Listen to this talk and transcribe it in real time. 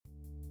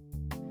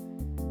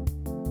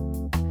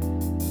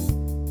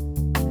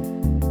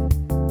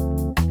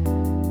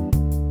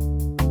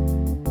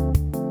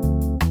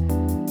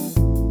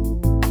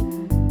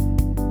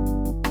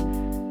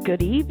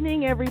Good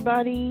evening,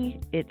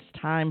 everybody. It's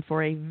time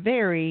for a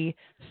very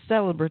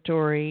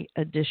celebratory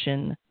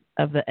edition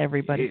of the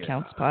Everybody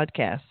Counts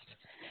podcast.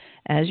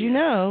 As you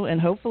know,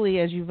 and hopefully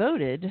as you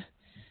voted,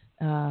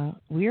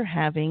 we're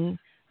having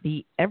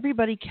the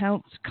Everybody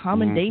Counts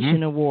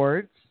Commendation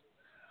Awards,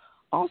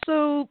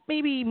 also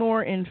maybe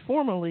more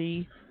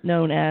informally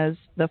known as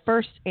the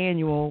first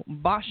annual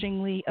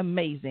Boshingly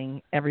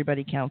Amazing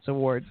Everybody Counts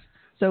Awards.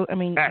 So, I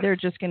mean, they're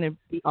just going to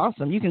be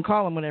awesome. You can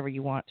call them whatever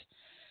you want.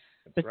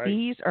 But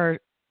these are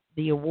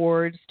the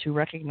awards to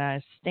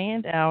recognize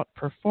standout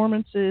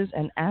performances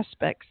and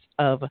aspects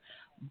of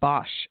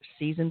Bosch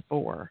Season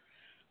 4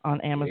 on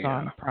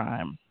Amazon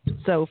Prime.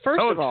 So, first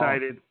of all,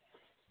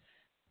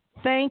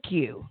 thank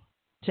you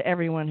to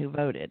everyone who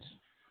voted.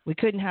 We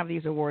couldn't have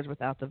these awards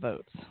without the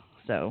votes.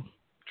 So,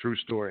 True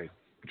story.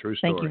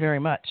 Thank you very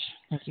much.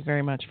 Thank you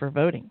very much for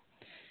voting.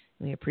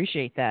 We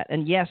appreciate that.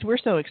 And yes, we're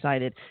so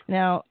excited.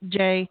 Now,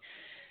 Jay,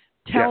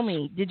 tell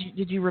me,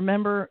 did you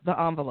remember the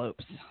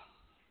envelopes?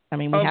 I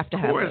mean, we have to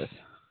have those.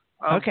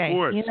 Of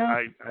course. You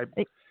know,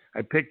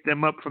 I picked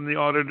them up from the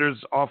auditor's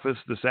office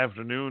this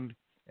afternoon.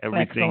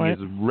 Everything is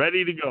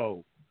ready to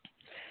go.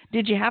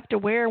 Did you have to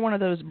wear one of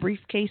those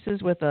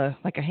briefcases with a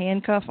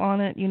handcuff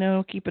on it,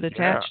 keep it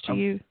attached to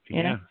you?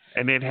 Yeah.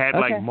 And it had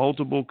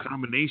multiple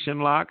combination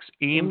locks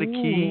and the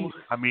key.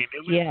 I mean,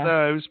 it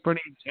was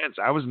pretty intense.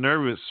 I was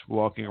nervous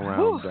walking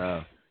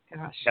around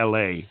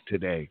L.A.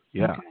 today.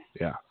 Yeah.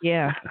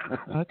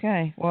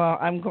 Okay. Well,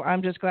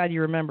 I'm just glad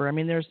you remember. I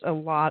mean, there's a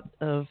lot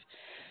of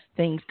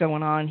things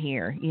going on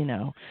here,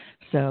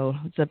 So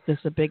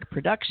it's a big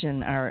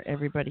production, our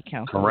Everybody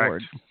Counts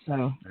Awards.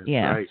 So That's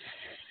right.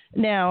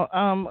 Now,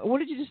 what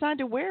did you decide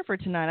to wear for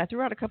tonight? I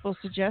threw out a couple of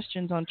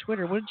suggestions on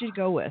Twitter. What did you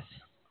go with?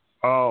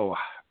 Oh,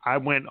 I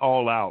went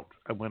all out.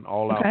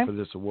 Out for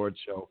this award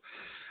show.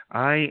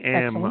 I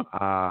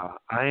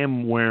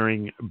am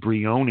wearing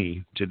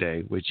Brioni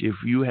today, which if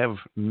you have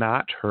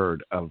not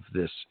heard of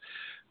this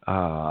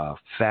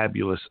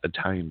fabulous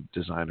Italian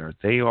designer,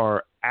 they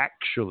are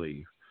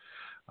actually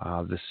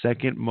the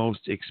second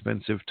most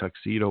expensive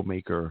tuxedo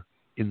maker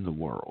in the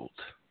world.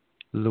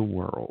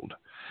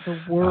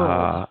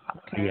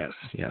 Okay.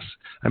 Yes.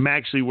 I'm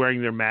actually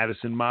wearing their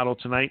Madison model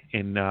tonight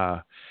in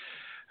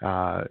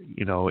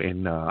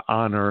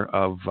honor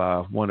of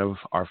one of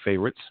our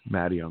favorites,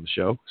 Maddie, on the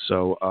show.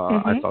 So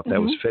I thought that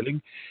was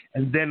fitting.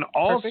 And then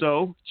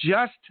also,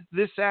 just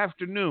this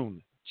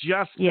afternoon,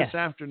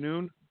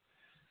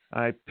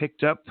 I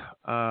picked up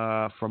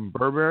from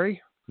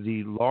Burberry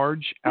the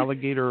large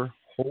alligator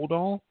hold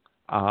all,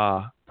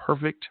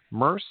 perfect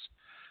Merce.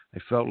 I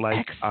felt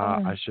like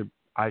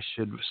I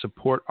should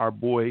support our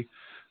boy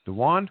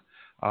Dewan.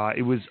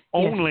 It was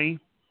only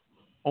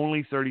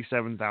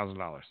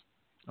 $37,000.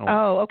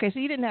 Oh, okay. So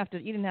you didn't have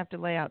to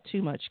lay out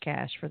too much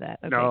cash for that.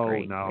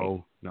 Okay,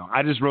 No.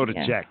 I just wrote a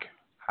check.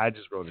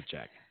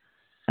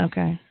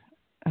 Okay.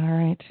 All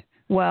right.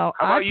 Well,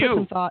 How about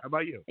you? How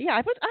about you? Yeah,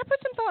 I put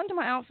some thought into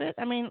my outfit.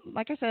 I mean,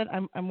 like I said,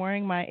 I'm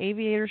wearing my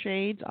aviator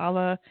shades, a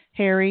la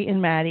Harry and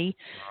Maddie.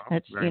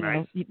 That's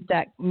nice.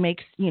 That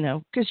makes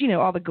because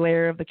all the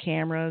glare of the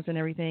cameras and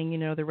everything.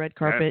 The red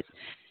carpet.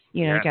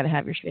 You got to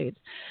have your shades.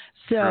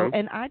 So, True.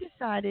 And I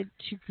decided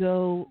to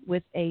go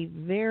with a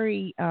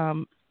very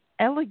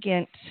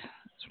elegant,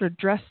 sort of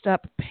dressed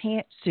up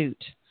pantsuit,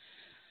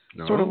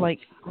 sort of like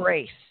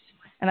Grace.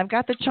 And I've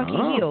got the chunky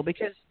heel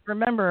because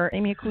remember,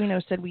 Amy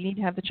Aquino said we need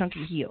to have the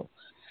chunky heel.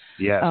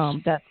 Yes,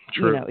 that's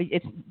true.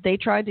 They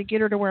tried to get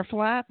her to wear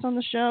flats on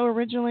the show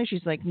originally.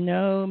 She's like,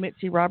 no,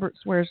 Mitzi Roberts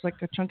wears like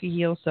a chunky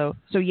heel. So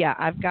yeah,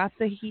 I've got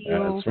the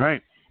heel. That's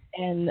right.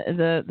 And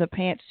the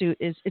pantsuit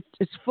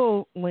it's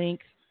full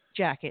length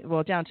jacket,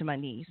 well down to my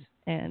knees,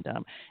 and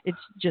it's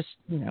just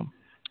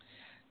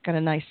got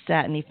a nice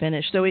satiny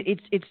finish. So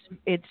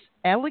it's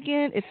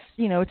elegant. It's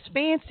it's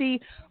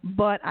fancy,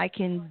 but I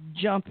can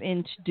jump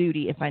into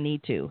duty if I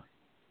need to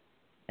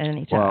at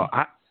any time. Well,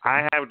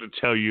 I have to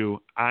tell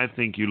you, I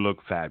think you look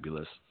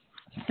fabulous.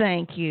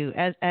 Thank you,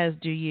 as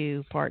do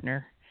you,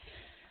 partner.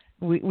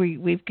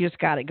 We've just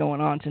got it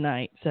going on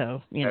tonight,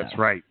 so That's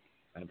right.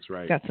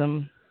 Got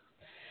some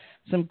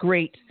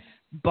great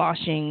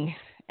boshing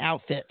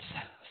outfits.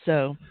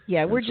 So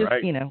yeah, we're just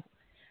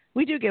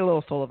we do get a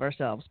little full of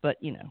ourselves, but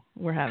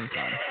we're having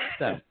fun.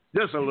 So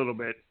just a little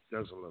bit.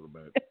 It's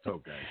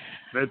okay.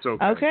 That's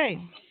okay. Okay.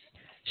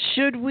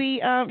 Should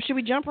we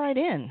jump right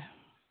in?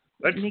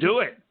 Let's do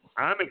it.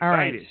 I'm excited. All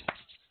right.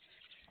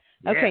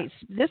 Yeah. Okay,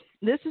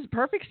 this is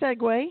perfect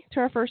segue to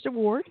our first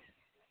award.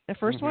 The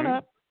first one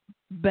up,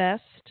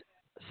 Best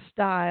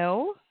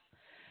Style.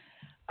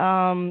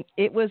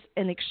 It was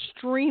an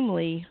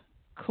extremely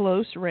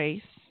close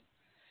race.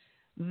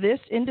 This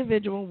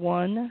individual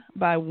won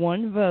by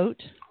one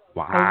vote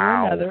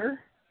over another.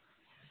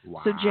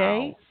 Wow. So,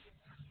 Jay,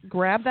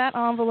 grab that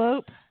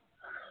envelope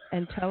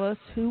and tell us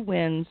who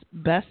wins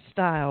Best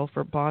Style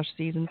for Bosch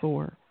Season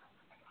 4.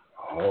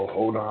 Oh,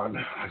 hold on.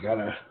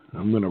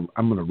 I'm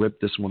gonna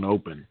rip this one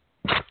open.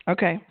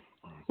 Okay.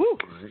 Woo.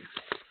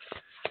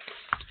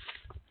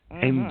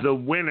 And the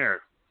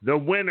winner,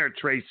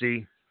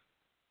 Tracy.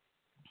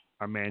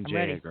 Our man I'm Jay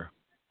ready. Edgar.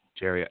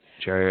 Jerry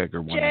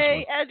Edgar won Jay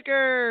this one.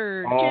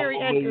 Edgar. All Jerry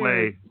the Edgar.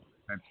 way.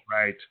 That's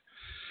right.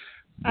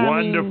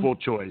 Wonderful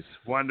choice.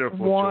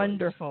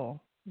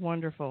 Wonderful.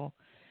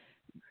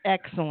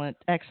 Excellent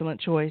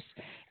choice.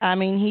 I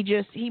mean,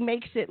 he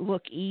makes it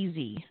look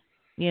easy,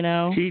 you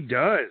know. He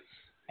does.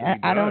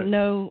 I don't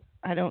know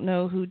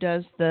who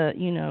does the,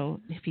 you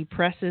know, if he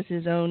presses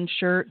his own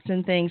shirts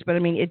and things, but I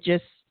mean,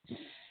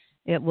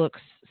 it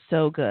looks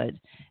so good,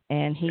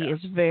 and he is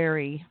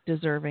very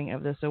deserving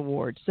of this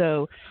award.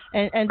 So,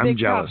 and big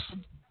props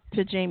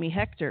to Jamie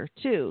Hector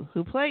too,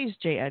 who plays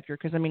Jay Edgar,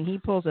 because I mean, he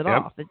pulls it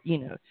off. You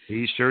know,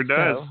 he sure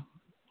does. So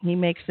he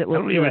makes it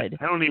look good.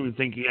 I don't even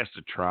think he has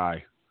to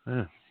try.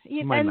 And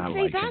see,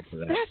 that's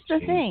the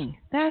thing.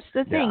 That's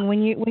the thing.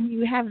 When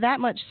you have that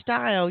much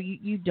style,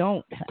 you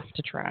don't have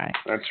to try.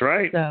 That's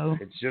right. So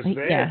it's just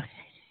there. Yeah,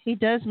 he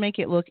does make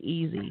it look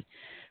easy.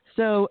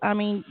 So I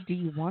mean, do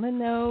you want to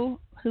know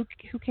who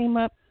came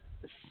up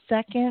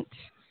second?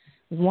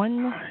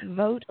 One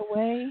vote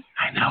away.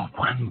 I know,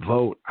 one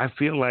vote. I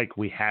feel like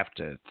we have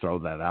to throw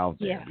that out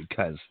there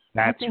because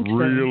that's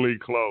really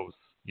close.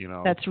 You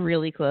know, that's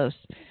really close.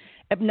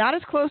 Not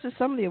as close as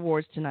some of the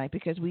awards tonight,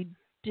 because we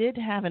did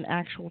have an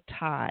actual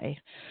tie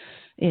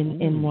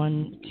in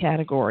one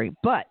category.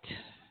 But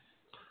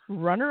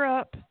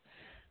runner-up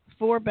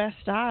for Best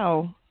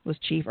Style was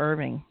Chief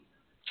Irving.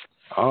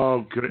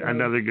 Oh, good.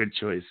 Another good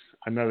choice.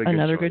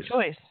 Another good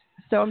choice.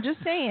 So I'm just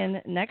saying,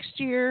 next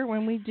year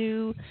when we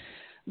do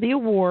the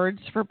awards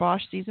for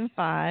Bosch Season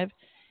 5,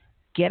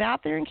 get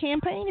out there and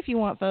campaign if you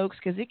want, folks,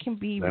 because it can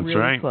be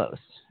really close.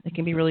 It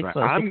can be really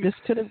close. This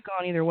could have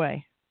gone either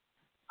way.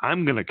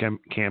 I'm going to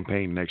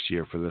campaign next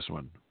year for this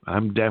one.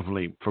 I'm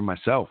definitely, for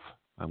myself,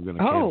 I'm going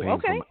to campaign.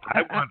 Okay.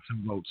 I want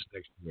some votes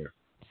next year.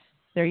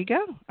 There you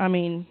go. I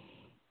mean,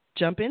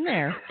 jump in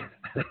there.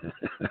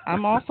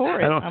 I'm all for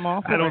it.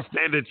 I don't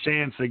stand a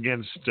chance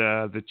against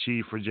the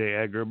Chief or Jay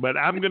Edgar, but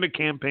I'm going to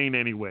campaign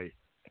anyway.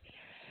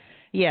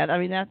 Yeah, I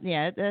mean,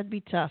 that'd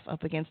be tough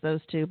up against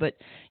those two. But,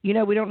 you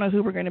know, we don't know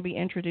who we're going to be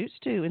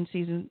introduced to in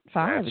Season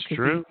 5. That's it could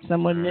true. Be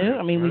someone new.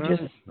 I mean,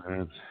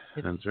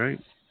 That's right.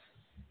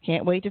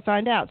 Can't wait to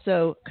find out.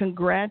 So,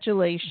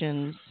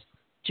 congratulations,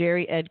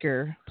 Jerry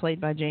Edgar,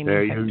 played by Jamie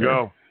Hector. There you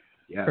go.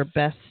 Yes. For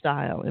Best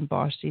Style in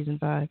Bosch Season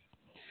 5.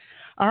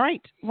 All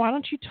right. Why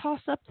don't you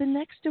toss up the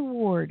next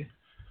award?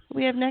 What do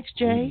we have next,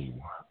 Jay?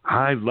 Ooh,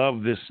 I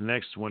love this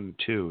next one,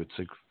 too. It's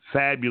a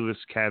fabulous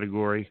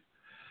category.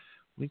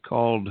 We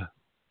called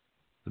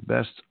the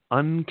Best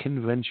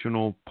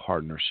Unconventional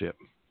Partnership.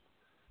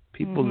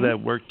 People that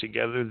work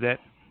together that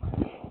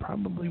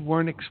probably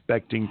weren't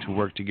expecting to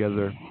work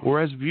together,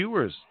 or as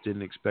viewers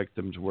didn't expect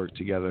them to work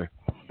together,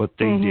 but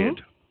they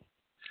did.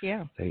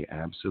 Yeah. They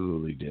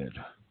absolutely did.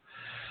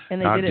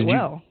 And they did it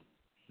well.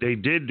 They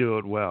did do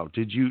it well.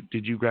 Did you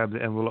grab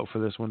the envelope for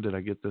this one? Did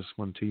I get this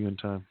one to you in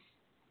time?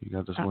 You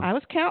got this one? I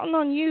was counting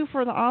on you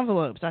for the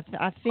envelopes. I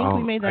think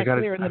we made that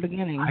clear in the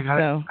beginning. I got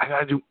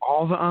to do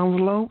all the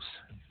envelopes?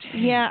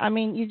 Dang. Yeah, I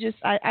mean,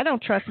 I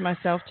don't trust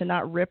myself to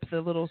not rip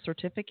the little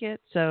certificate,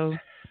 so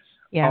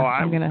yeah,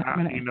 I'm gonna.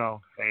 You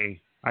know,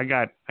 hey, I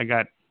got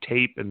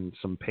tape and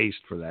some paste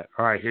for that.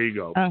 All right, here you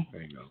go. Oh,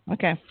 there you go.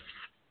 Okay.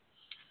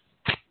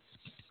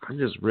 I'm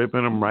just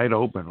ripping them right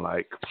open.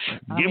 Like,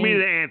 give me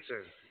the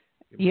answer.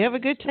 You have a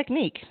good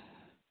technique.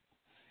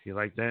 You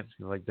like that?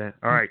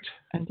 All right.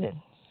 I did.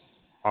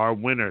 Our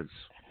winners,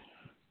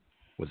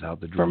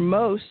 without the drum.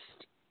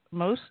 For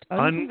most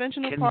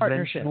unconventional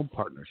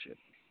partnership.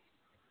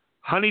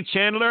 Honey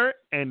Chandler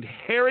and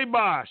Harry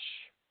Bosch.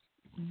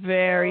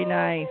 Very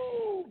nice.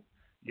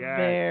 Yes.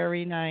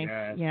 Very nice.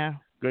 Yes. Yeah.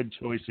 Good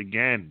choice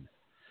again.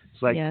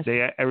 It's like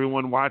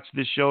everyone watched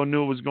this show,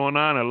 knew what was going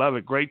on. I love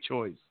it. Great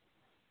choice.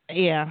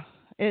 Yeah.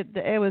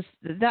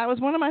 That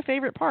was one of my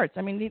favorite parts.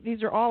 I mean,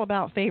 these are all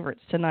about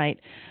favorites tonight.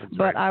 That's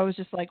but right. I was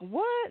just like,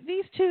 what?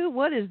 These two?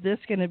 What is this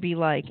going to be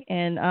like?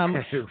 And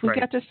we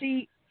got to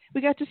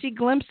see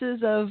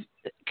glimpses of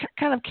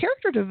kind of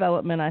character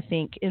development, I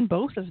think, in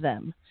both of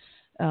them.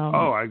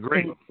 I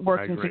agree.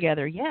 Working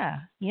together.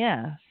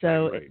 Yeah.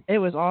 So it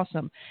was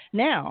awesome.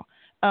 Now,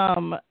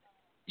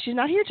 she's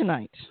not here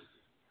tonight,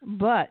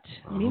 but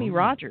Mimi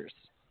Rogers,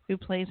 who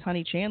plays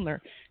Honey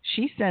Chandler,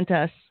 she sent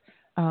us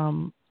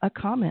a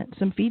comment,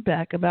 some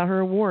feedback about her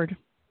award.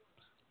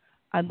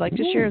 I'd like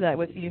to share that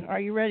with you.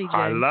 Are you ready, Jay?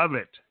 I love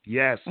it.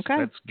 Yes. Okay.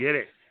 Let's get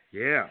it.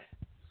 Yeah.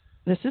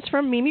 This is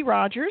from Mimi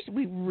Rogers.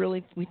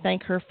 We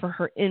thank her for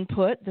her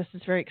input. This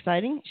is very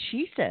exciting.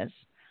 She says,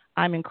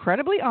 I'm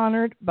incredibly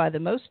honored by the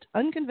Most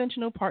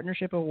Unconventional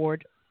Partnership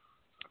Award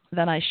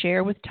that I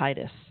share with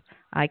Titus.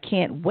 I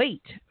can't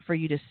wait for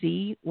you to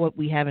see what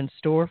we have in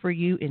store for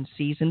you in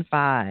Season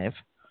 5.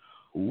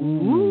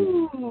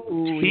 Ooh.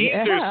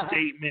 Teaser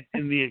statement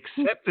in the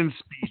acceptance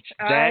speech.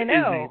 That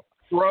is a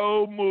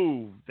pro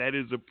move.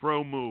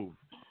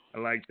 I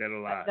like that a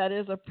lot. That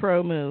is a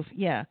pro move.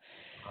 Yeah.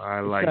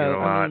 I like it a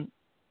lot.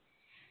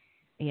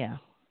 Yeah.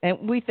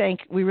 And we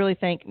really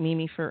thank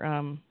Mimi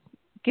for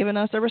giving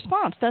us a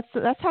response.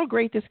 That's how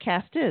great this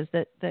cast is.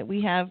 That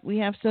we have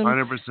some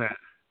 100%.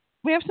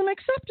 some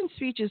acceptance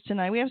speeches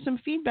tonight. We have some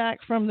feedback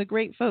from the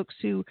great folks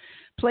who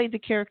played the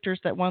characters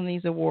that won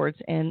these awards,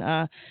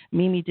 and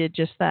Mimi did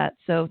just that.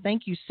 So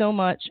thank you so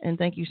much, and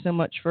thank you so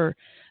much for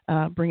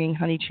bringing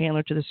Honey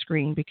Chandler to the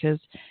screen, because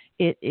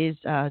it is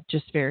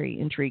just very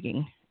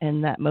intriguing,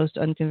 and that most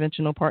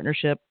unconventional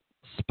partnership,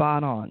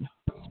 spot on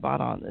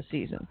this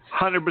season.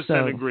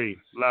 100% agree.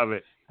 Love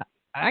it.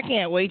 I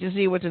can't wait to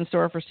see what's in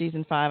store for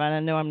season 5, and I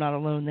know I'm not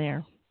alone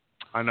there.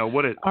 I know.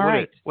 What a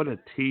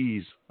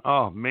tease.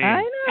 Oh, man.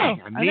 I know.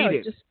 I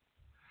need it.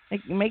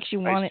 It makes you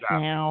want it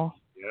now.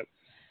 Yep.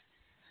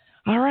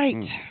 All right.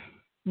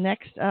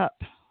 Next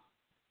up,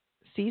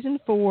 season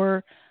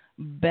 4,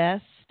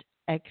 Best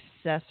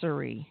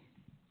Accessory.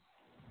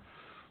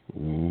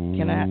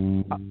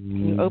 Can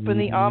you open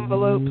the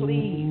envelope,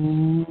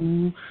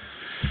 please?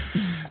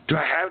 Do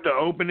I have to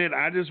open it?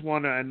 I just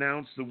want to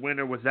announce the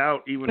winner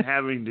without even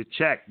having to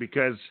check,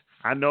 because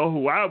I know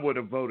who I would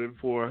have voted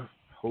for.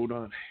 Hold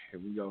on. Here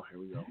we go.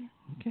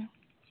 Okay.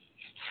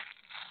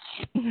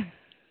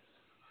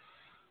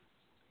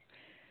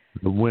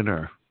 The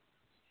winner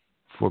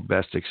for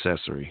Best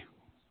Accessory,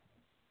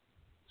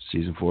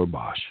 season 4,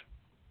 Bosch.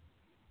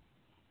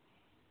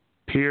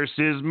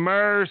 Pierce's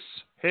Merce.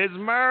 His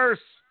Merce.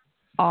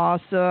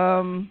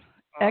 Awesome.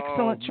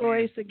 Excellent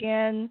choice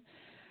again.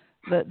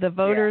 The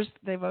voters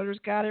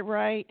got it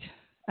right.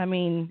 I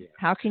mean,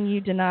 how can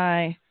you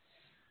deny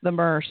the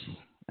Merce?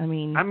 I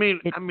mean,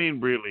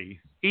 really.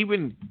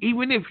 Even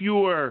if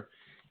you're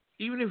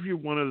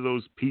one of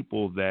those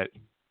people that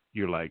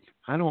you're like,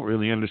 I don't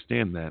really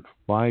understand that.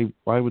 Why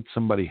would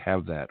somebody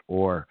have that?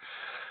 Or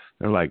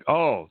they're like,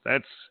 oh,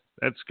 that's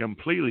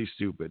completely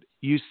stupid.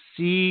 You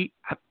see,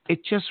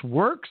 it just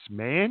works,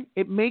 man.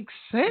 It makes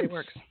sense. It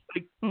works.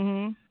 Like,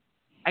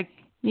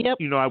 Yep.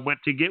 I went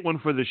to get one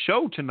for the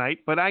show tonight,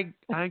 but I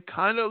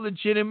kind of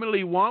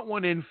legitimately want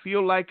one and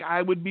feel like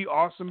I would be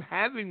awesome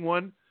having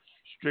one,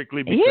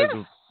 strictly because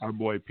of our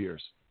boy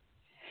Pierce.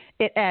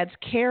 It adds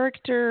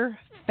character,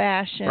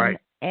 fashion,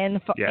 and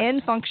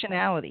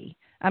functionality.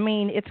 I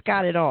mean, it's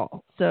got it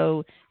all.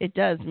 So it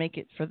does make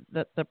it for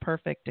the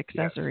perfect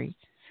accessory.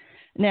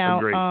 Yes.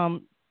 Now,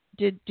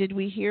 did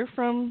we hear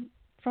from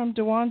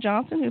DeJuan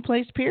Johnson, who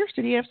plays Pierce?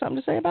 Did he have something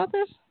to say about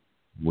this?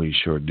 We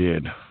sure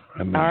did.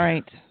 All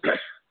right.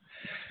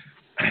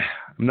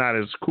 I'm not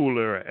as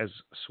cooler, as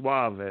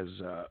suave as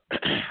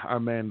our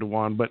man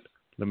DeJuan, but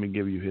let me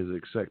give you his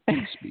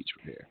acceptance speech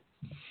from here.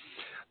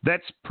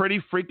 That's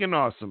pretty freaking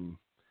awesome.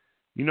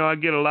 I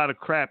get a lot of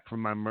crap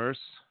from my Merce,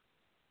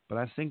 but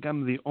I think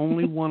I'm the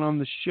only one on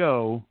the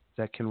show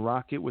that can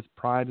rock it with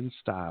pride and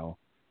style.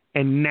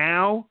 And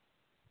now,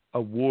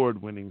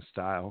 award-winning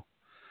style.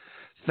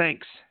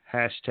 Thanks,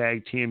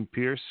 #Team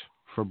Pierce,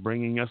 for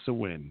bringing us a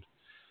win.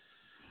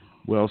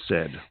 Well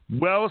said.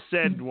 Well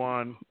said,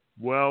 DeJuan.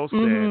 Well said.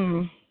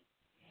 Mm-hmm.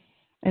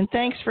 And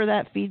thanks for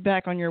that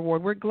feedback on your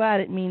award. We're glad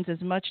it means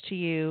as much to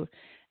you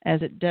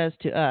as it does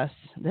to us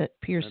that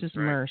Pierce's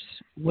Merce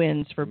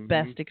wins for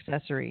Best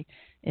Accessory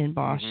in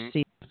Bosch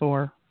Season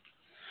 4.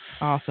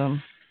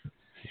 Awesome.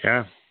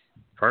 Yeah,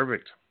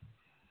 perfect.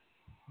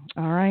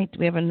 All right,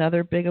 we have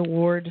another big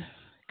award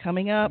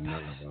coming up.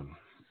 Another one.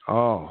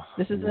 Oh,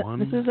 this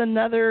is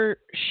another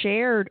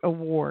shared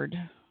award.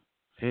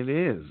 It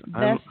is.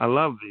 I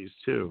love these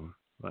too.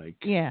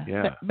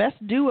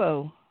 Best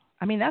duo.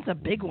 I mean, that's a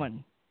big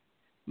one.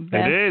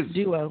 Best it is.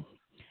 Duo.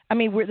 I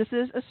mean, this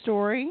is a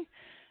story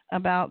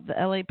about the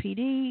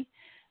LAPD.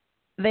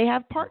 They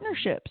have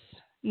partnerships,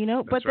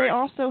 but we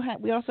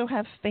also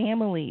have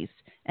families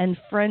and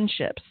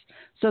friendships.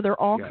 So there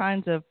are all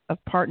kinds of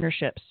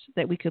partnerships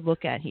that we could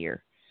look at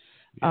here.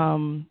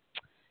 Yeah.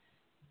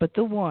 But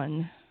the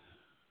one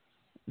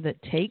that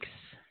takes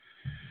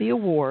the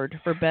award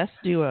for Best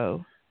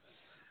Duo.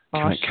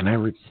 Can I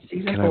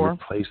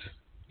replace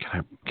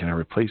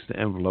the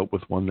envelope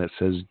with one that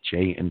says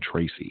Jay and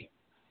Tracy?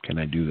 Can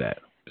I do that?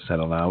 Is that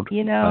allowed?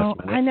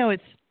 I know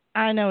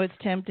it's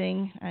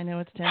tempting.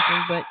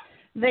 But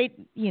they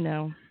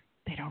don't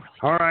really.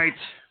 All right.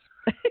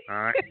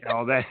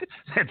 Oh,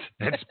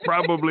 that's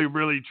probably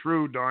really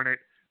true. Darn it.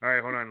 All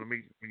right, hold on. Let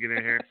me get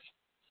in here.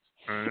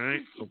 All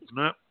right, open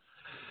up.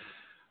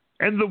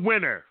 And the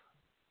winner,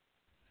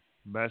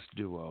 Best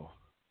Duo,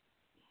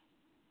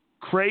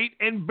 Crate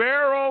and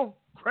Barrel.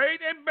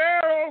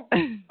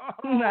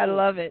 Oh, I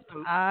love it.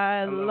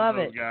 I love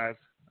it. Guys.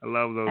 I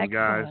love those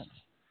guys.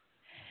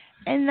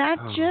 And that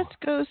just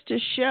goes to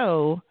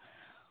show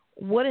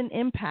what an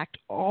impact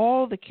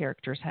all the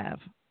characters have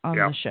on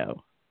the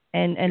show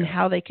and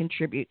how they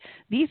contribute.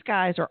 These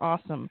guys are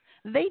awesome.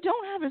 They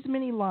don't have as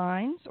many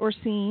lines or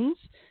scenes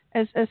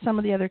as some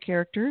of the other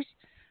characters,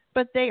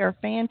 but they are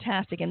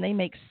fantastic, and they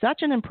make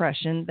such an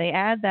impression. They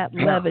add that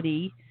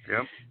levity.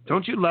 Yep.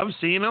 Don't you love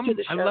seeing them?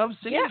 I love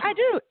seeing them. Yeah, I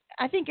do.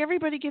 I think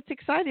everybody gets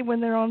excited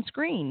when they're on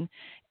screen.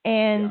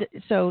 And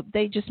so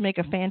they just make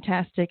a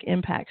fantastic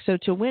impact. So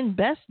to win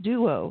Best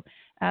Duo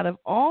out of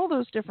all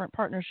those different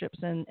partnerships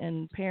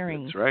and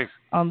pairings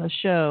on the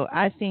show,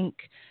 I think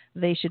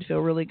they should feel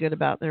really good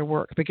about their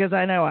work, because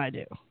I know I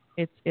do.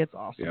 It's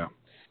awesome. Yeah.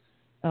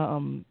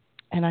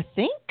 And I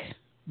think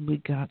we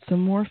got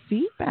some more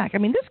feedback. I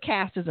mean, this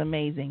cast is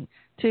amazing.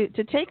 To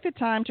take the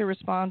time to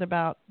respond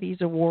about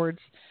these awards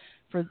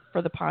for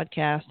the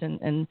podcast,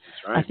 and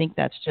right. I think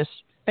that's just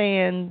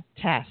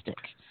fantastic.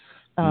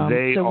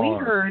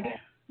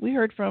 We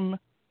heard from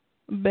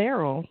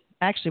Beryl.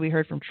 Actually, we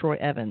heard from Troy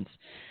Evans,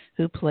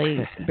 who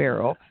plays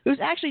Beryl, who's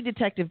actually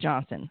Detective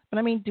Johnson. But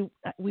I mean,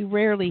 we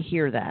rarely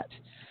hear that.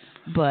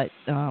 But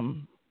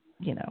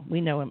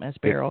we know him as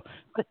Beryl.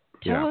 But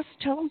tell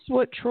us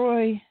what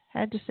Troy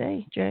had to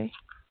say, Jay.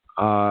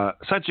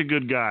 Such a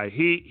good guy.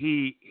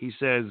 He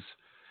says,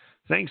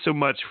 "Thanks so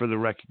much for the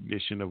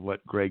recognition of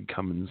what Greg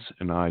Cummins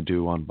and I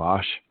do on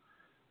Bosch.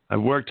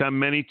 I've worked on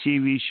many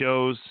TV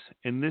shows,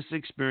 and this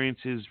experience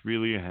is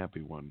really a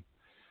happy one.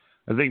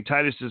 I think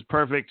Titus is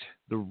perfect.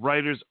 The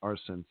writers are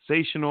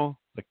sensational.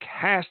 The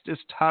cast is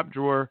top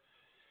drawer,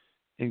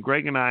 and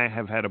Greg and I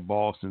have had a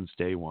ball since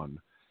day one.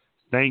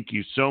 Thank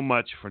you so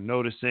much for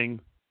noticing.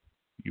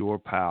 Your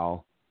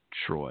pal,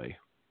 Troy."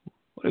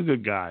 What a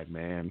good guy,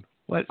 man.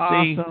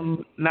 Awesome.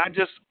 See, not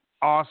just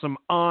awesome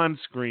on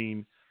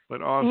screen,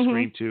 but off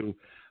screen too.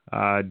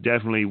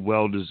 Definitely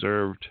well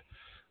deserved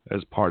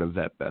as part of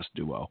that best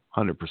duo.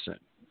 100%.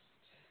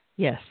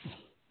 Yes.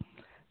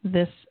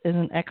 This is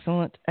an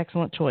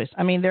excellent choice.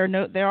 I mean, there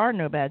are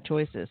no bad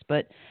choices,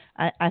 but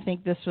I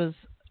think this was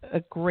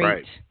a great,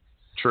 right.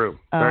 True,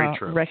 very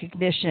true,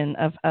 recognition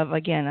of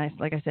again,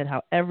 like I said,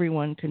 how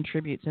everyone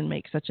contributes and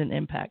makes such an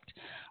impact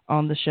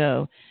on the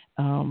show.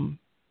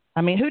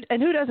 I mean, who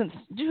doesn't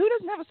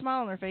have a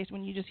smile on their face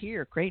when you just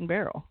hear Crate and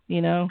Barrel? I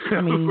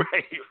mean,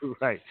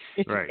 right.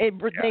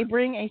 They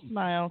bring a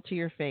smile to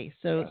your face.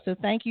 So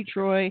thank you,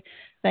 Troy.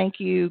 Thank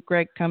you,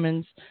 Greg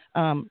Cummins.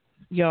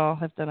 Y'all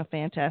have done a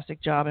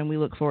fantastic job, and we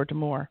look forward to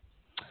more.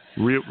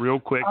 Real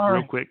quick,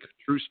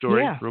 true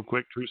story. Yeah. Real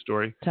quick, true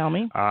story. Tell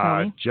me.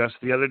 Just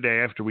the other day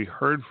after we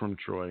heard from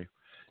Troy,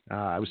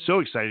 I was so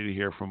excited to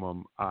hear from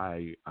him.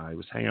 I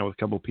was hanging out with a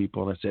couple of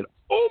people, and I said,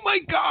 "Oh my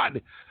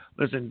God,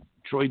 listen,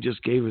 Troy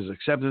just gave his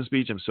acceptance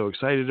speech. I'm so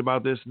excited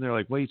about this." And they're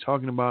like, "What are you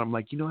talking about?" I'm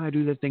like, "You know how to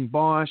do that thing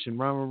Bosch and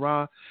rah, rah,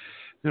 rah."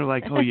 They're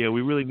like, "Oh yeah,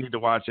 we really need to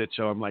watch that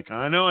show." I'm like,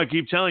 "I know, I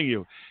keep telling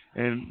you."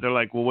 And they're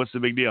like, "Well, what's the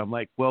big deal?" I'm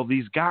like, "Well,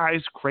 these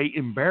guys, Crate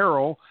and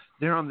Barrel,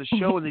 they're on the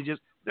show and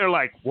they're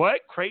like,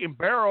 'What? Crate and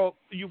Barrel?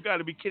 You've got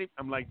to be kidding."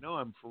 I'm like, "No,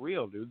 I'm for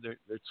real, dude.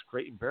 It's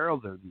Crate and Barrel.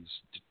 They're these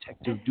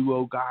detective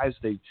duo guys.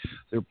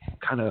 They're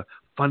kind of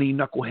funny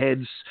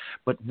knuckleheads,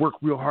 but work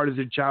real hard at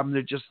their job, and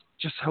they're just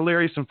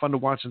hilarious and fun to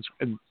watch."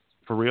 And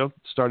for real,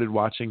 started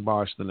watching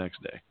Bosch the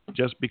next day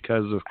just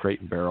because of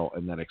Crate and Barrel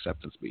and that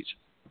acceptance speech.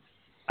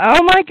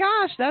 Oh my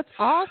gosh, that's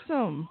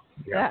awesome!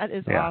 Yeah. That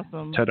is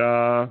awesome.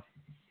 Ta-da!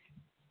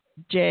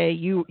 Jay,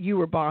 you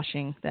were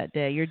Bosching that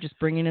day. You're just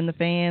bringing in the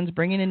fans,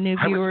 bringing in new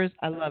viewers.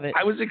 I love it.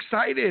 I was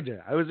excited.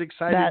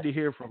 To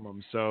hear from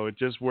them, so it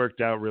just worked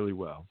out really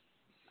well.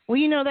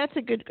 Well, that's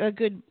a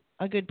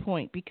good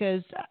point,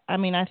 because I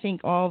mean, I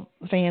think all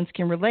fans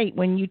can relate.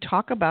 When you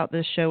talk about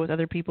this show with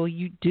other people,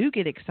 you do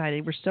get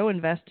excited. We're so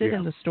invested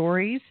in the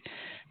stories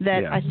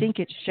that I think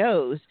it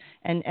shows,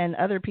 and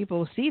other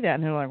people see that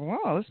and they're like,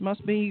 "Wow, this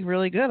must be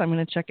really good. I'm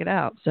going to check it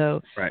out."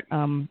 So, right.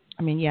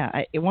 I mean,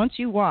 once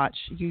you watch,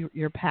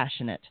 you're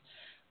passionate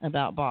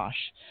about Bosch.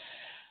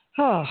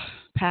 Oh,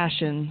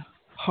 passion,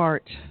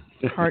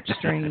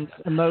 heartstrings,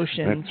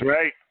 emotion. That's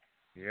right.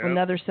 Yep.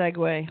 Another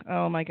segue.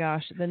 Oh my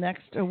gosh. The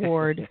next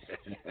award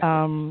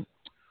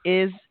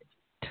is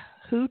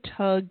who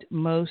tugged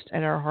most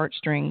at our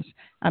heartstrings.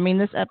 I mean,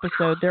 this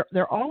episode,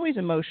 they're always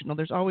emotional.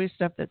 There's always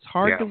stuff that's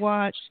hard to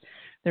watch.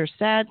 There's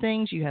sad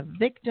things. You have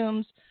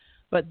victims.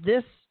 But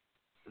this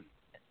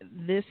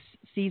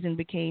season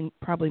became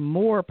probably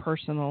more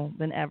personal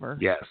than ever.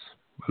 Yes.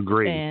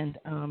 Agreed. And,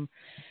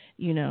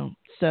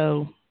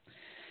 so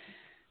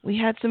we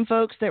had some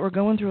folks that were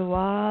going through a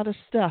lot of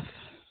stuff.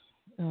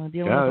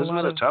 Dealing with this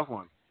was a tough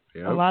one.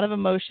 Yep. A lot of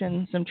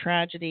emotion, some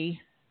tragedy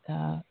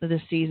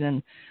this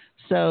season.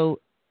 So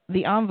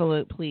the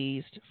envelope,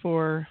 please,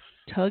 for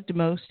tugged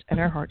most at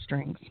our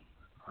heartstrings.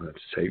 Let's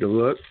take a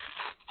look.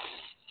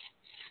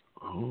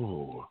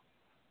 Oh,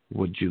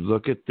 would you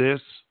look at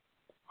this?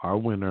 Our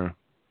winner,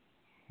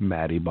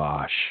 Maddie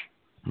Bosch.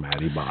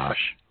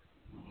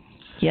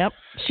 Yep,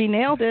 she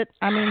nailed it.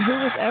 I mean, who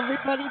was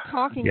everybody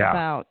talking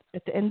about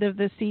at the end of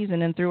this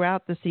season and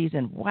throughout the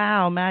season?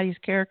 Wow, Maddie's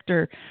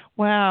character.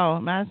 Wow,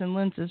 Madison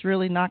Lintz is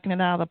really knocking it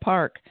out of the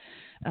park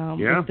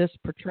with this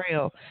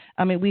portrayal.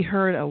 I mean, we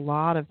heard a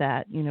lot of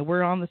that.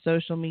 We're on the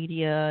social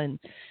media and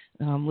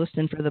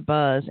listening for the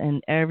buzz,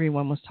 and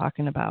everyone was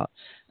talking about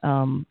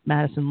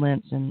Madison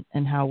Lintz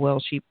and how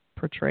well she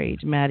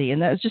portrayed Maddie. And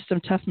that was just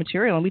some tough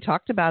material. And we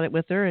talked about it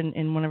with her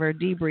in one of our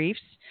debriefs.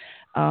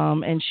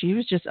 And she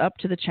was just up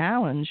to the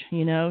challenge,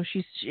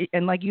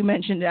 and like you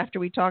mentioned after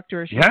we talked to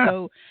her, she's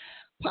so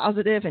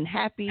positive and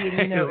happy, and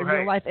in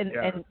real life,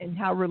 and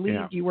how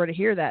relieved you were to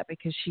hear that,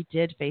 because she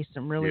did face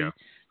some really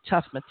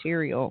tough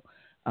material.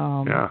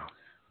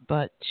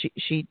 But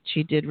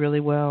she did really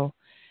well.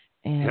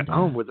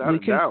 And without a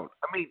doubt.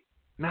 I mean,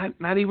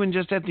 not even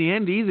just at the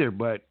end either,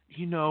 but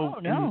in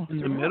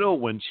the middle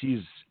when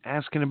she's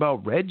asking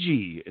about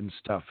Reggie and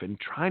stuff and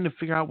trying to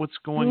figure out what's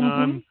going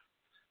on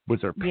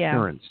with her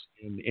parents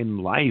in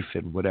life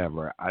and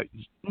whatever. I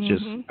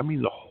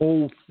mean, the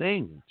whole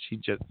thing. She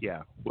just,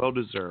 well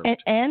deserved.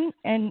 And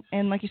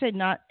like you said,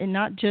 not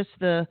just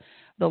the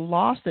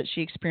loss that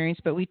she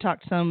experienced, but we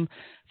talked some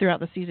throughout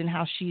the season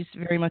how she's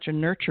very much a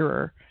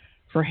nurturer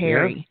for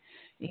Harry.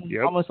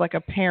 Yep. Almost like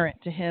a parent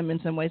to him in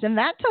some ways. And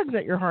that tugs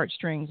at your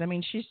heartstrings. I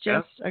mean, she's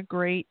just a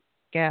great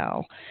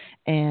gal.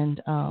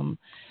 And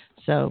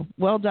so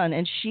well done.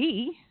 And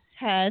she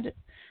had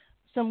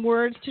some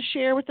words to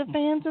share with the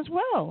fans as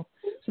well.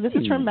 So this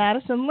is from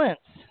Madison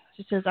Lentz.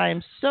 She says, I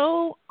am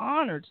so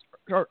honored,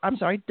 or I'm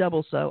sorry,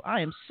 double so.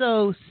 I am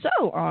so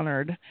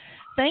honored.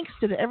 Thanks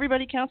to the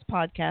Everybody Counts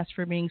podcast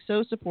for being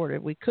so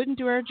supportive. We couldn't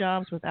do our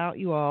jobs without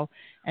you all.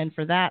 And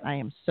for that, I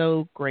am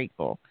so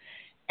grateful.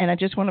 And I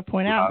just want to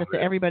point out that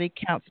the Everybody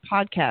Counts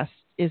podcast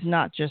is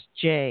not just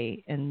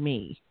Jay and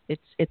me.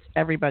 It's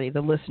everybody,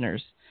 the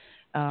listeners,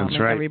 and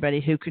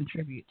everybody who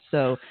contributes.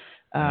 So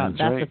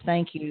that's a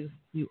thank you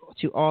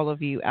to all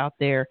of you out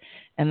there.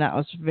 And that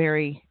was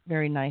very,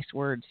 very nice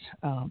words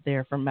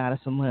there from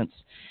Madison Lentz.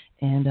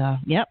 And,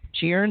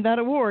 she earned that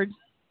award.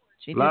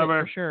 She did it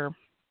for sure.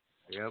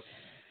 Yep.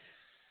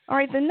 All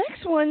right, the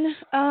next one,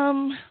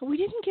 we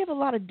didn't give a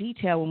lot of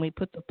detail when we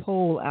put the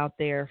poll out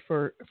there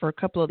for a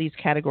couple of these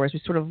categories.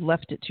 We sort of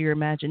left it to your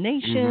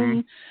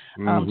imagination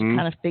to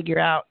kind of figure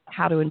out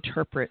how to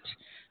interpret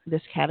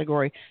this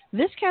category.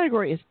 This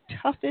category is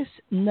toughest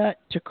nut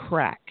to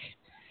crack.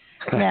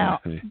 Now,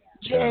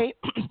 Jay,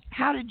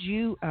 how did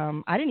you?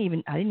 I didn't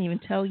even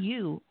tell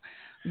you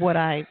what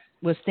I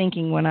was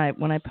thinking when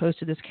I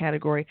posted this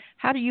category.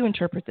 How do you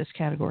interpret this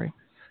category?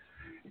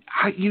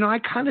 I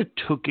kind of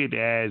took it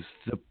as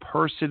the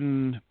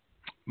person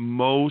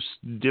most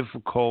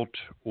difficult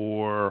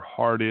or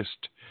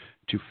hardest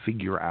to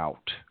figure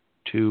out,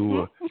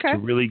 to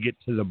really get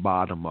to the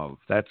bottom of.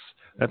 That's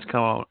kind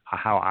of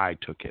how I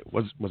took it.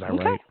 Was I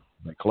right?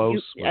 Was I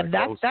close?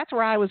 That's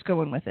where I was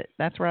going with it.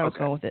 That's where I was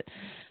going with it.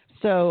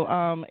 So,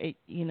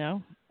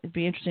 it'd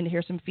be interesting to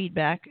hear some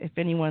feedback if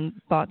anyone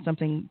thought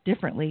something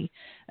differently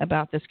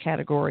about this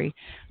category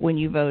when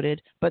you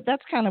voted. But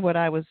that's kind of what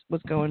I was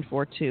going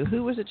for, too.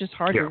 Who was it just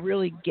hard to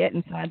really get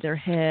inside their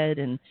head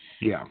and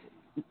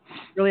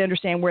really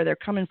understand where they're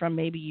coming from?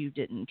 Maybe you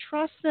didn't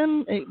trust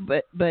them,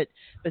 but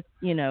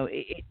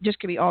it just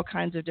could be all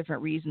kinds of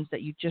different reasons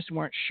that you just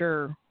weren't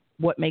sure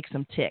what makes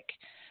them tick.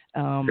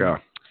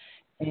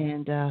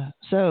 And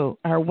so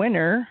our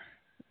winner...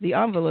 The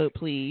envelope,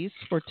 please,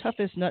 for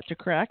Toughest Nut to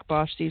Crack,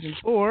 Bosch Season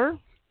 4.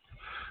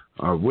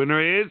 Our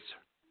winner is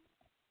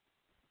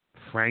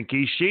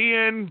Frankie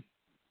Sheehan.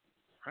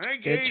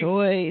 Frankie. Good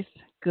choice.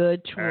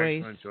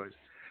 Excellent choice.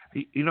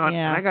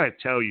 I got to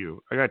tell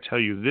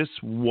you, this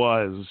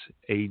was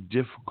a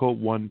difficult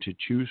one to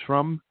choose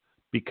from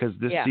because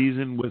this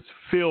season was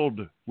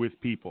filled with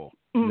people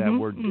that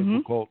were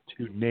difficult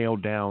to nail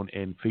down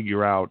and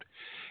figure out.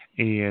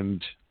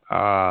 And,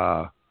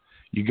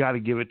 you got to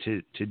give it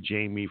to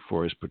Jamie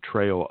for his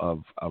portrayal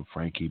of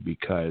Frankie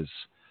because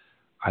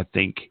I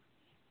think,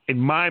 in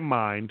my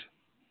mind,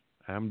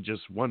 I'm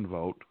just one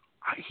vote.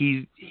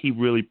 He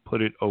really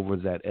put it over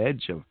that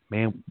edge of,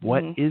 man,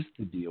 what is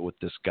the deal with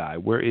this guy?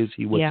 Where is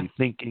he? What's he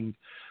thinking?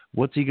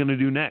 What's he going to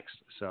do next?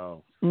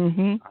 So,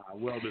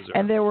 well deserved.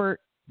 And there were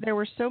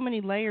so many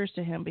layers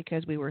to him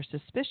because we were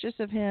suspicious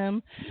of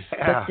him,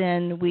 but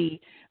then we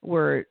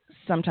were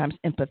sometimes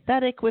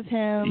empathetic with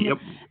him.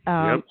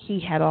 He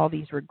had all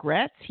these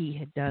regrets. He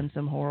had done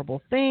some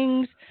horrible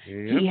things.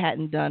 He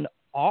hadn't done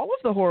all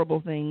of the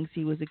horrible things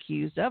he was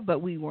accused of, but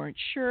we weren't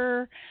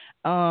sure.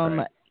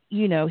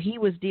 He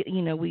was,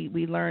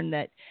 we learned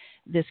that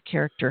this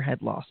character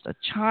had lost a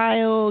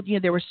child.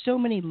 There were so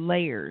many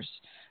layers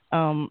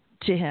to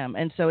him.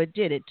 And so it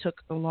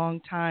took a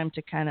long time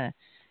to kind of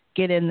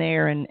get in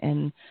there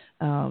and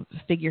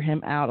figure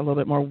him out a little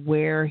bit more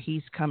where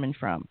he's coming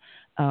from.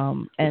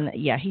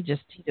 He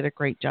did a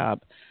great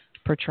job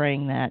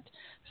portraying that.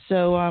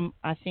 So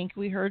I think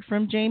we heard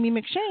from Jamie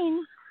McShane,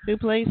 who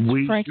plays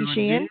Frankie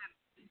Sheehan.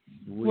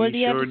 What do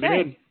you have to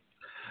say?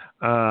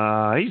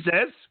 He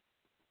says,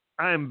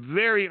 I am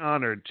very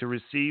honored to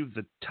receive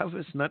the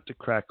Toughest Nut to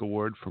Crack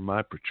award for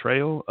my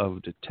portrayal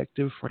of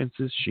Detective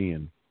Francis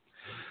Sheehan.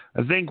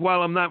 I think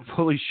while I'm not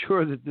fully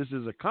sure that this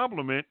is a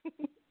compliment,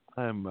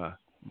 I'm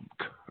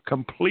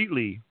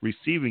completely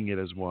receiving it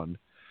as one.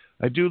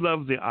 I do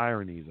love the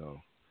irony,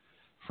 though.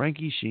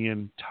 Frankie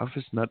Sheehan,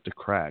 toughest nut to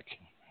crack,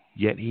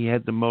 yet he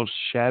had the most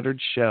shattered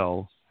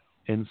shell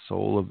and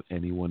soul of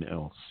anyone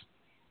else.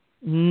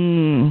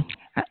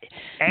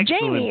 Excellent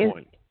Jamie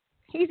point.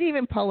 He's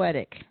even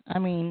poetic. I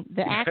mean,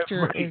 the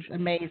actor is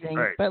amazing,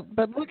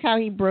 but look how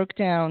he broke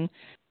down.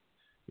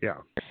 Yeah.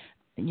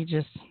 And you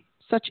just...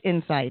 such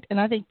insight. And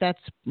I think that's,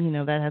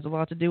 that has a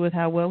lot to do with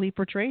how well he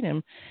portrayed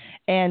him.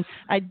 And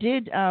I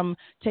did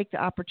take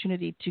the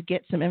opportunity to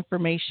get some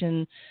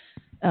information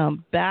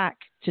back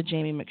to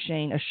Jamie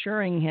McShane,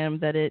 assuring him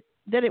that it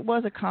that it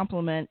was a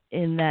compliment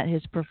in that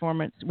his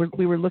performance,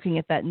 we were looking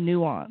at that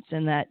nuance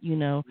and that,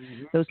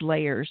 those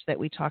layers that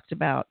we talked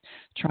about,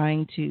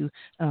 trying to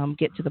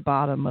get to the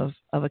bottom of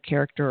a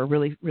character or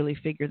really, really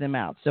figure them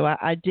out. So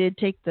I did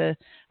take the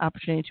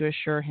opportunity to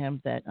assure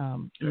him that,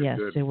 yes,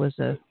 good. It was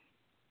a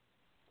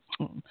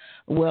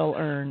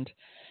well-earned.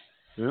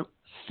 Yep.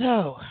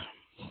 So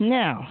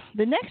now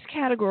the next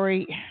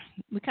category,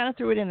 we kind of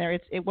threw it in there.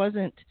 It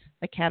wasn't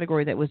a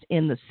category that was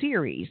in the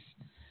series,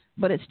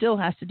 but it still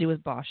has to do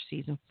with Bosch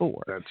season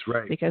 4. That's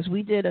right. Because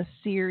we did a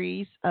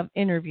series of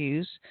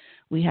interviews.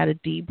 We had a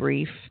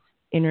debrief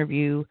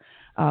interview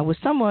with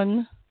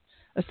someone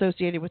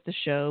associated with the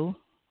show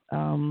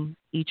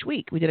each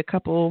week. We did a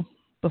couple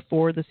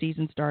before the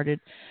season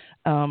started,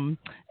 and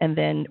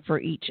then for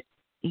each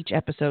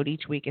episode,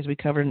 each week, as we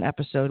covered an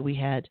episode, we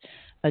had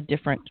a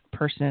different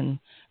person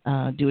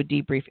do a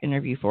debrief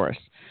interview for us.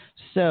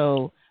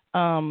 So,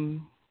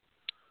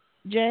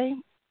 Jay,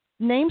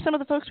 name some of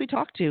the folks we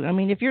talked to. I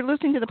mean, if you're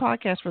listening to the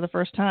podcast for the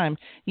first time,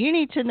 you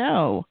need to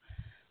know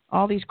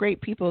all these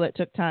great people that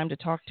took time to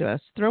talk to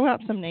us. Throw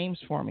out some names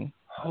for me.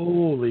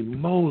 Holy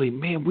moly,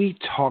 man, we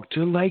talked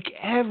to like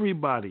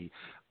everybody.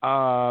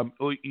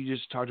 You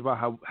just talked about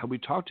how we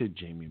talked to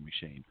Jamie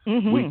McShane.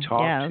 Mm-hmm. We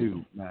talked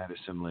to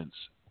Madison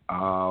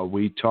Lintz.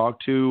 We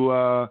talked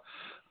to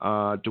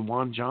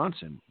DeJuan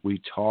Johnson.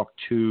 We talked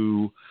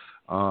to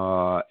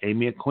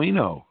Amy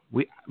Aquino.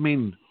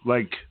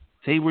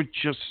 They were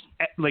just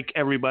like,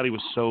 everybody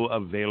was so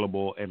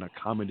available and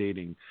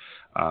accommodating.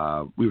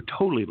 We were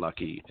totally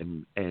lucky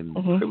and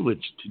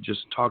privileged to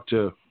just talk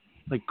to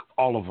like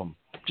all of them,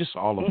 just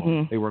all of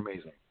them. They were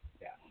amazing.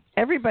 Yeah.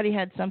 Everybody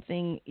had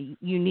something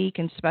unique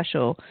and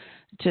special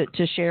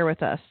to share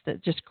with us.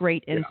 That just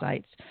great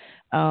insights.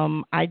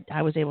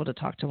 I was able to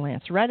talk to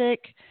Lance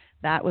Reddick.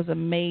 That was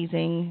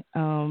amazing.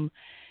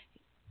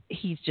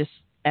 He's just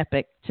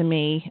epic to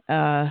me.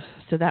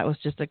 So that was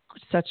just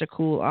such a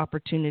cool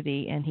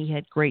opportunity, and he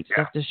had great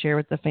stuff to share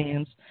with the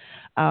fans.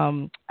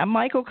 And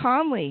Michael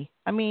Conley.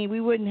 I mean, we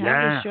wouldn't have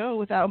the show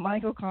without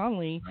Michael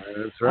Conley.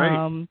 That's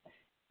right.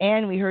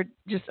 And we heard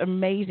just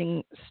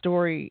amazing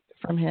story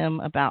from him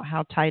about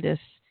how Titus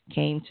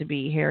came to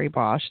be Harry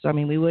Bosch. So, I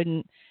mean, we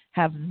wouldn't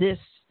have this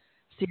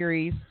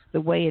series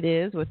the way it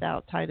is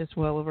without Titus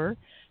Welliver.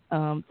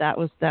 That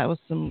was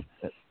some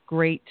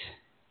great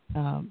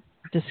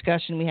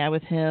discussion we had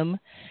with him.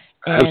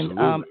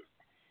 And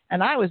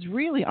and I was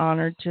really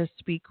honored to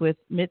speak with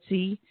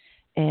Mitzi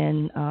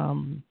and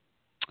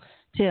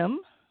Tim,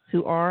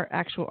 who are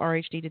actual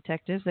RHD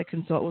detectives that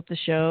consult with the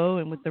show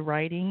and with the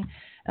writing.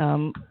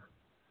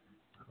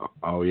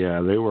 Oh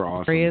yeah, they were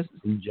awesome.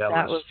 I'm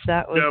jealous.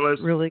 That was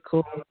really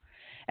cool.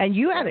 And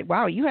you had a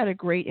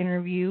great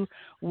interview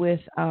with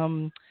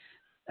Shabaka,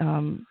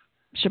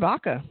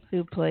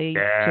 who played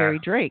Terry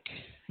Drake.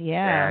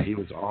 Yeah, he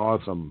was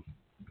awesome.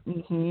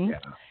 Mm-hmm. Yeah.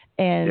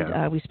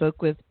 And we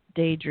spoke with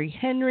Deidre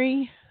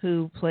Henry,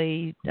 who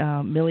played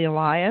Millie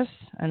Elias.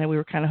 I know we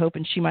were kind of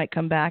hoping she might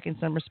come back in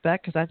some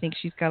respect, because I think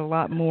she's got a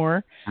lot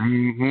more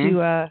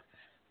to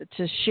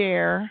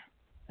share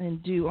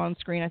and do on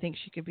screen. I think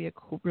she could be a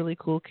really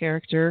cool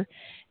character.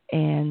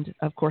 And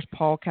of course,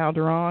 Paul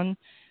Calderon,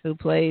 who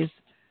plays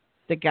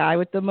the guy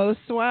with the most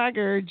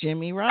swagger,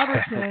 Jimmy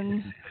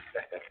Robertson.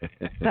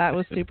 That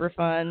was super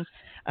fun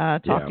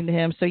talking to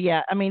him. So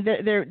yeah, I mean,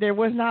 there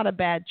was not a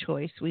bad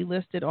choice. We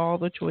listed all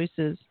the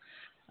choices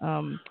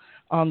on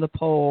the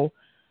poll,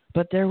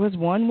 but there was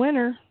one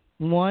winner,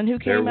 one who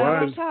came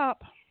out on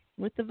top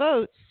with the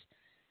votes.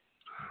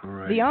 All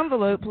right. The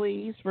envelope,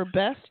 please, for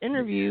best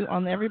interview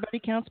on the Everybody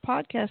Counts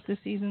podcast this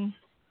season.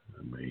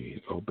 Let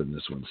me open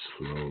this one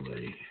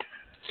slowly.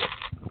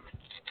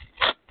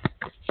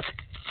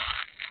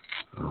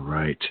 All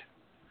right.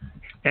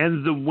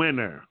 And the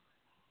winner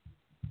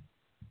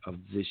of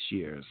this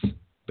year's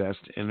best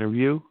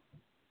interview,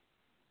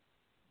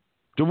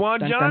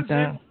 DeJuan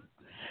Johnson.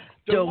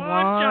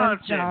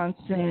 DeJuan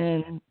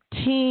Johnson.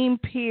 Team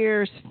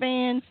Pierce,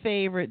 fan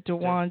favorite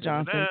DeJuan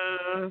Johnson.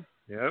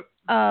 Yep.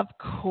 Of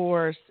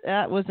course.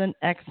 That was an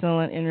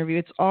excellent interview.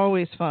 It's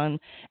always fun.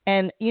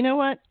 And you know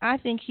what? I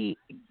think he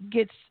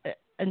gets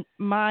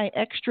my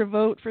extra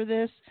vote for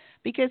this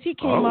because he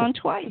came on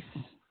twice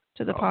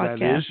to the podcast.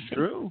 That is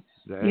true.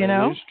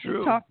 That is true.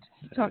 He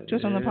talked to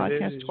us on the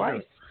podcast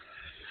twice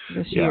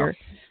this year.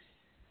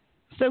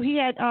 So he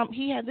had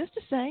this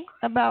to say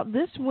about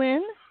this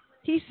win.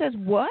 He says,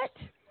 "What?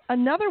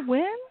 Another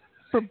win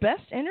for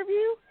best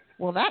interview?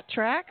 Well, that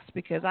tracks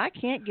because I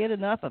can't get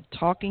enough of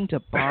talking to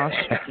Bosch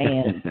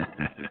fans."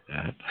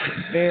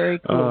 Very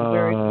cool.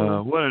 Very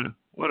cool.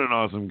 What an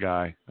awesome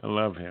guy. I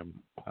love him.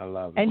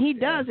 And he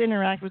does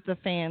interact with the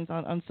fans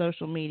on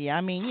social media.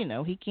 I mean,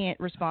 he can't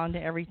respond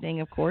to everything,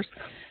 of course,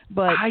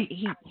 but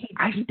he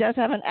does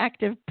have an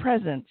active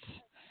presence.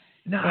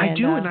 No, I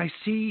do, and I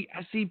see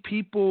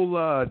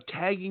people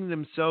tagging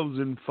themselves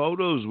in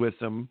photos with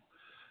him.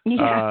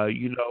 Yeah.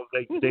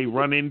 They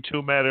run into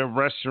him at a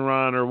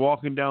restaurant or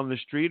walking down the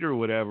street or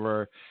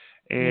whatever,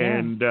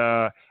 and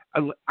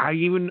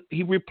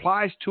he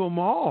replies to them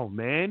all,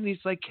 man. He's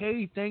like,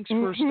 hey, thanks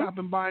for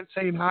stopping by and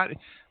saying hi.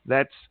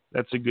 That's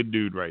a good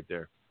dude right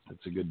there.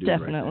 That's a good dude.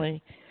 Definitely.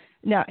 Right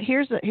there. Now,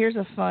 here's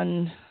a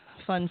fun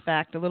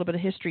fact, a little bit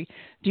of history.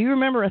 Do you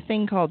remember a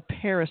thing called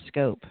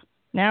Periscope?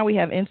 Now we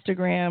have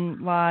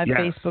Instagram Live, yes.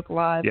 Facebook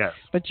Live, yes.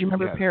 but do you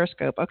remember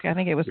Periscope? Okay, I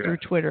think it was through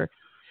Twitter.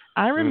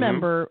 I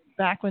remember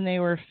back when they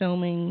were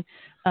filming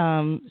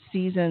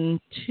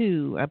season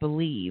 2, I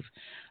believe,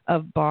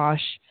 of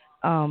Bosch,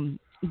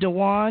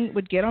 DeJuan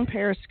would get on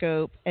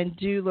Periscope and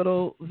do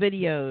little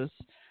videos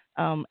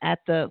at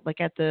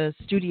the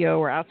studio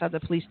or outside the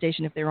police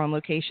station if they were on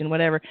location,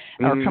 whatever,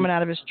 or coming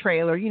out of his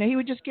trailer. You know, he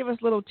would just give us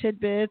little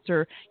tidbits,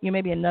 or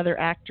maybe another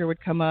actor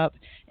would come up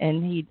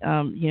and he'd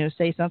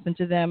say something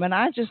to them, and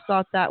I just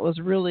thought that was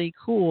really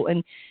cool.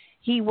 And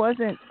he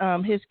wasn't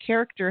his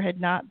character had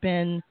not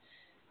been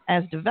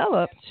as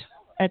developed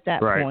at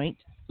that point,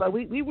 but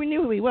we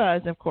knew who he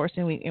was, of course,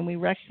 and we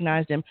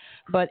recognized him.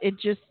 But it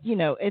just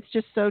it's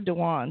just so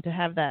DeJuan to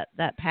have that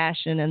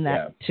passion and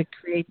that to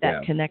create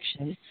that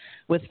connection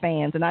with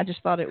fans, and I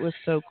just thought it was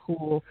so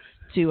cool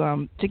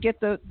to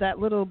get that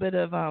little bit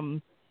of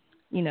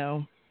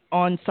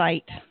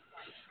on-site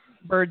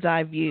bird's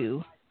eye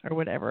view or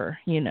whatever,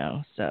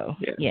 So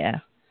yeah,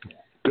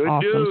 good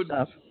awesome dude.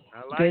 stuff.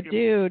 I like good him.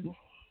 Dude.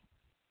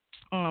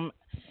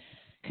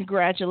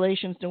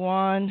 Congratulations,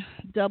 DeJuan.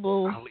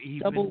 Double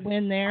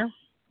win there.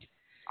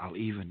 I'll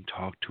even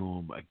talk to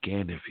him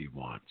again if he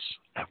wants.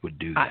 I would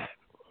do that.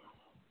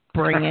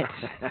 Bring it.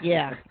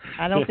 Yeah.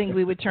 I don't think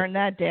we would turn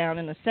that down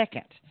in a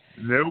second.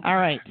 Nope. All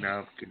right.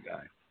 No, good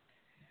guy.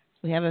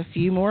 We have a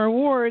few more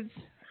awards.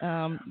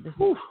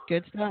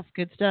 Good stuff.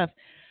 Good stuff.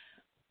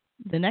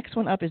 The next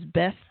one up is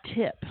Best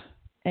Tip.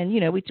 And,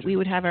 we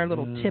would have our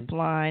little tip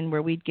line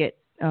where we'd get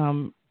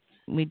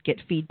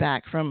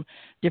feedback from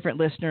different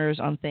listeners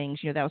on things.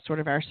 That was sort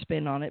of our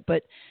spin on it.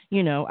 But,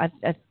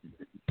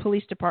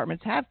 police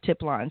departments have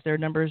tip lines. There are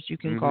numbers you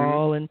can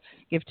call and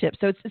give tips.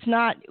 So it's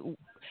not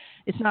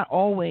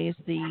always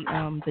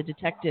the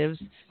detectives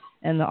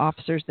and the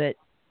officers that,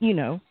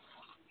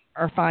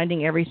 are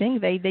finding everything.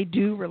 They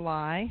do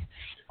rely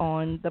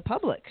on the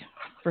public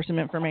for some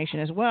information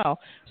as well.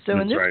 So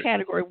in this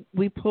category,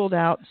 we pulled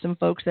out some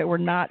folks that were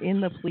not in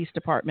the police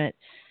department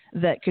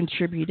that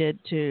contributed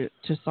to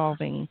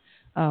solving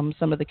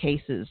some of the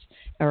cases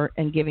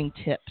and giving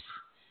tips.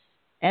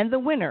 And the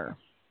winner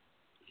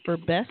for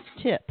Best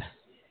Tip,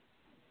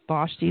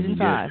 Bosch Season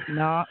 5,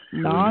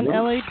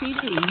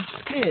 non-LAPD,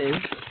 is...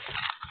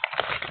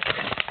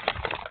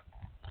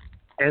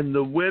 And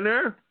the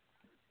winner,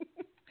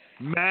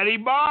 Matty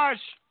Bosch.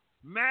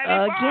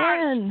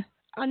 Again,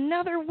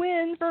 another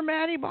win for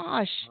Matty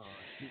Bosch.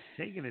 He's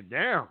taking it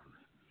down.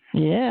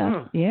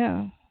 Yeah,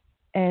 yeah.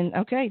 And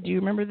okay, do you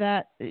remember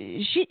that?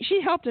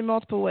 She helped in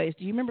multiple ways.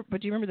 Do you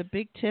remember the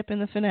big tip in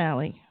the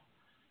finale?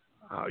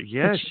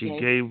 Yeah, she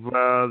gave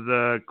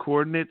the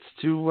coordinates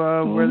to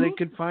where they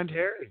could find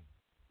Harry.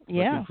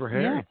 Looking for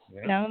Harry.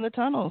 Yeah, down in the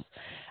tunnels.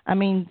 I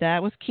mean,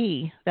 that was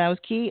key.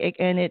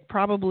 And it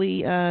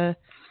probably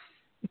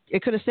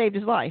it could have saved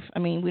his life. I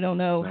mean, we don't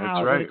know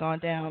how it would have gone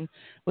down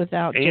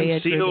without J.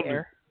 Edgar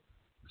there.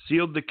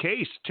 Sealed the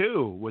case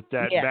too with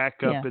that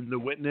backup and the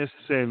witness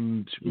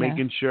and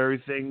making sure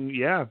everything.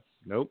 Yeah.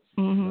 Nope.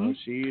 No,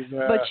 she's.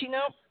 But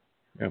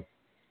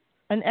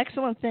an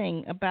excellent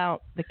thing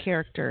about the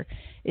character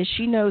is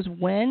she knows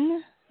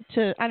when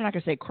to. I'm not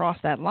going to say cross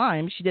that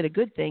line. She did a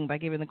good thing by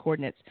giving the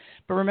coordinates.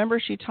 But remember,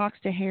 she talks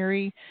to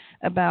Harry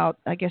about.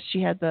 I guess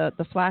she had the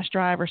flash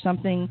drive or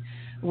something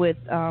with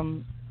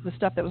the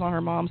stuff that was on her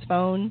mom's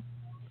phone.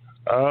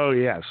 Oh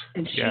yes.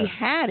 And she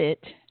had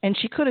it, and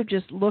she could have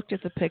just looked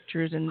at the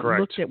pictures and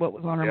looked at what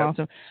was on her mom's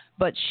phone.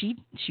 But she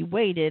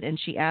waited and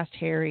she asked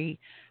Harry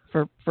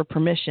for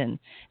permission,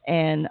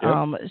 and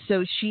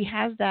so she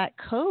has that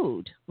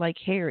code like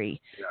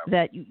Harry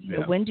that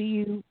when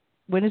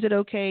is it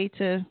okay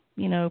to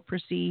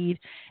proceed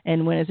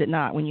and when is it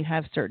not, when you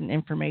have certain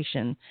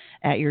information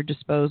at your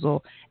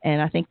disposal.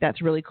 And I think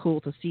that's really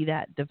cool to see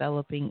that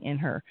developing in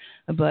her.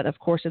 But of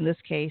course in this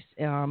case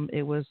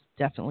it was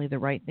definitely the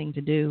right thing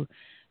to do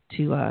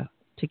to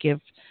give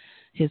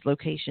his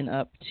location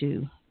up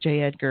to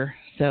J. Edgar.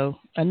 So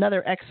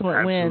another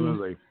excellent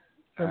win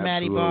for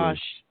Matty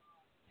Bosch.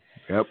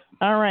 Yep.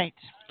 All right.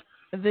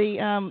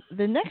 The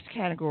next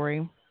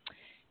category,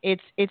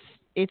 it's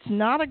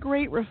not a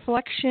great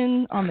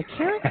reflection on the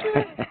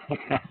character,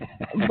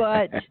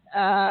 but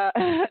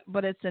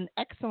it's an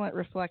excellent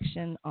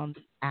reflection on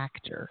the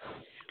actor.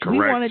 Correct. We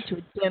wanted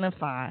to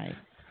identify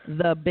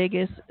the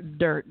biggest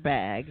dirt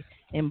bag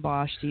in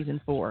Bosch Season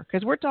 4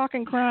 because we're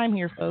talking crime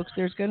here, folks.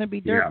 There's going to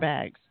be dirt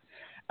bags.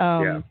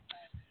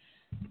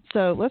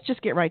 So let's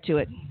just get right to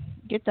it.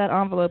 Get that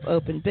envelope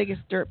open.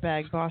 Biggest dirt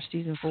bag, Bosch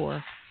Season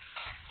 4.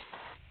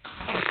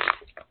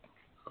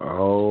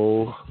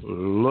 Oh,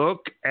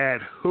 look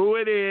at who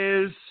it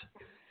is.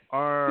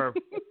 Is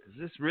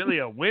this really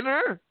a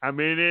winner? I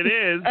mean, it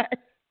is.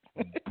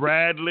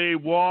 Bradley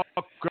Walker.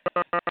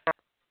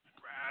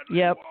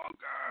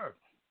 Walker.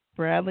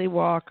 Bradley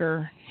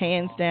Walker,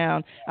 hands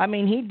down. I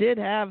mean, he did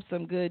have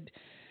some good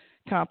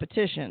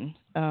competition,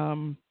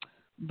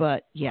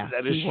 but yeah,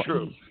 that is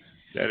true.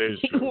 That is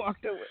true.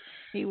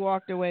 He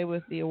walked away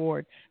with the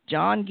award.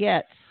 John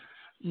Getz,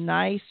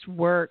 nice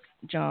work,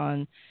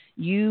 John.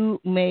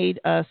 You made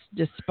us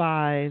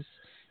despise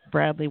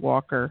Bradley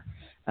Walker.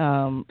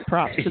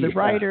 Props to the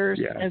writers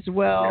as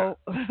well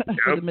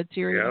for the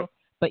material.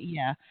 But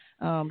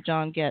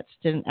John Getz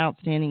did an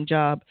outstanding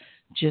job.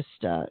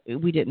 Just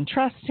we didn't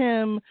trust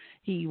him.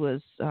 He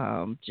was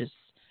just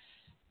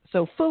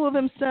so full of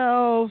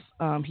himself.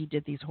 He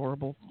did these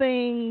horrible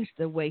things.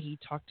 The way he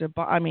talked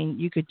about, I mean,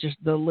 you could just,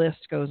 the list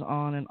goes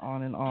on and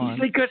on and on. He's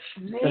like a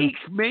snake,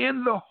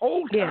 man, the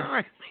whole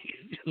time.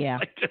 Yeah.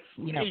 Like a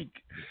snake.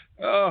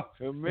 Oh,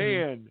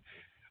 man.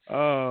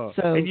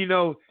 And you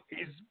know,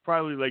 he's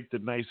probably like the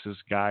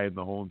nicest guy in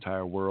the whole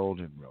entire world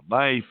in real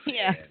life.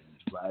 Yeah.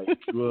 And like,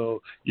 well,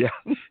 yeah.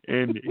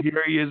 And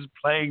here he is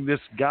playing this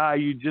guy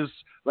you just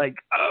like,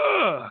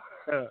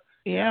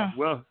 Yeah.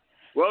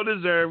 Well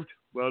deserved.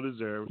 Well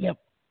deserved. Yep.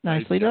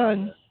 Nicely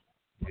done.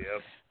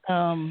 Yep.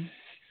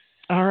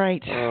 All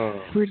right.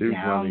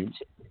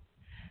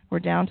 We're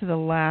down to the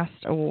last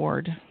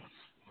award.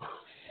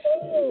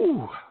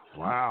 Ooh,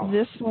 wow.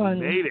 This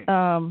one.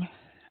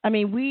 I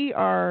mean, we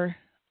are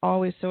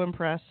always so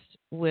impressed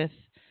with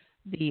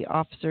the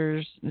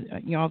officers,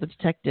 all the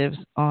detectives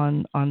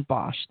on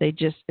Bosch. They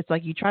just, it's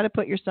like you try to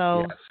put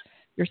yourself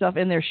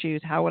in their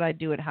shoes. How would I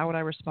do it? How would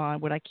I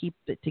respond? Would I keep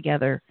it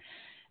together?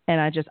 And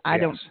I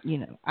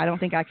don't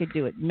think I could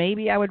do it.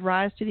 Maybe I would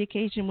rise to the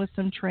occasion with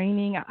some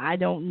training. I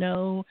don't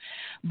know.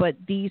 But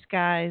these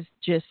guys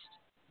just,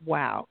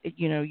 wow.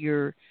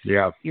 You're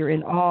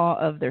in awe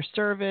of their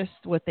service,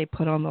 what they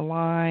put on the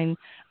line.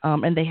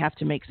 And they have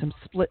to make some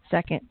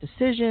split-second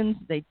decisions.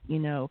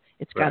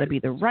 It's got to be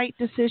the right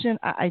decision.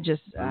 I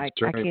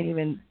can't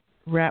even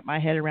wrap my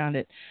head around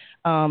it.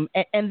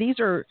 And these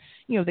are,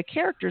 the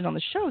characters on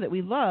the show that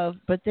we love,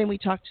 but then we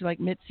talk to like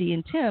Mitzi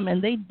and Tim,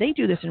 and they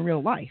do this in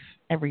real life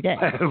every day.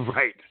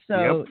 Right.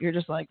 So you're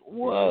just like,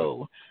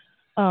 whoa.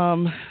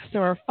 So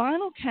our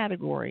final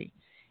category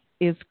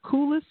is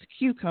coolest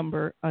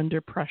cucumber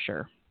under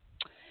pressure.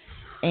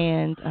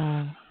 And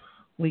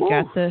we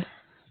got the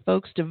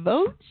folks to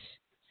vote.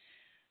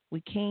 We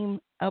came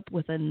up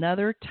with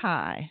another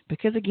tie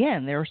because,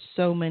 again, there are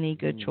so many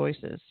good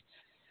choices.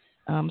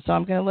 So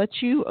I'm going to let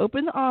you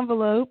open the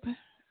envelope.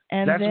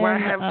 And that's then, why I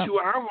have two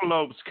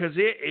envelopes, because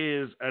it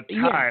is a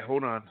tie. Yeah.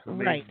 Hold on. Let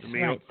me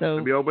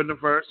So open the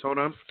first. Hold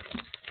on.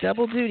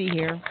 Double duty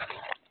here.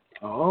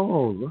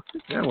 Oh, look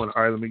at that one.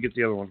 All right, let me get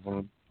the other one.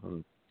 Hold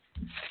on.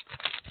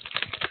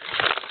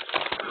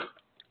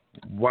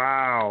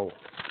 Wow.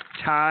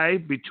 Tie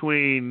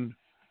between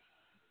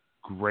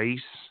Grace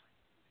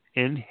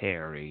and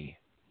Harry.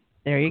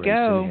 There you Grace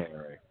go. And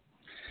Harry.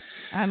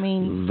 I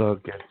mean,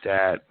 look at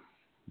that.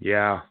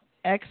 Yeah.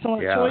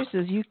 Excellent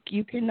choices.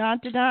 You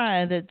cannot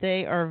deny that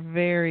they are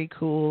very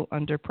cool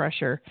under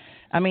pressure.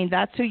 I mean,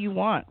 that's who you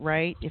want,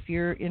 right? If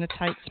you're in a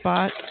tight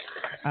spot.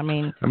 I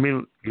mean,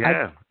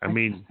 yeah. I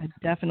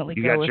definitely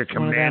you go got with your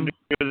commander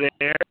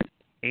there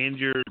and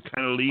your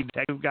kind of lead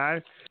detective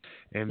guy,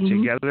 and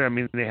together, I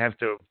mean, they have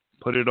to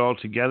put it all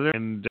together.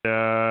 And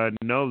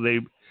no, they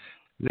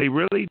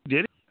really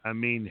did it. I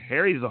mean,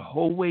 Harry the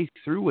whole way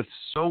through with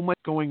so much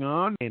going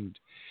on, and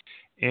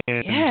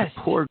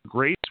poor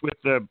Grace with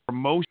the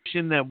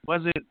promotion that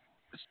wasn't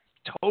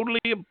totally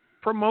a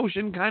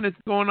promotion kind of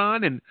going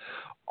on, and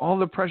all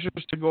the pressures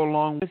to go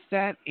along with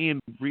that, and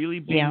really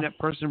being that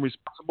person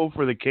responsible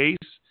for the case.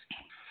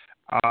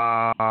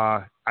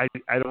 I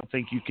don't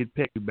think you could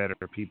pick better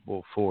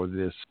people for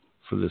this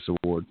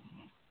award.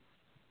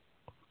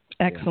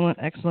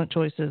 Excellent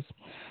choices.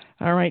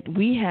 All right,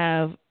 we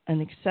have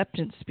an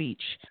acceptance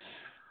speech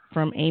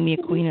from Amy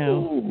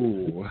Aquino,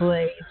 who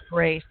plays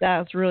Grace. That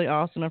was really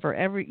awesome. And for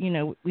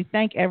we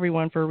thank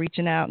everyone for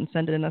reaching out and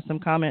sending us some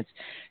comments.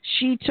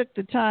 She took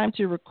the time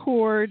to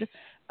record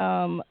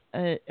an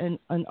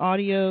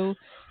audio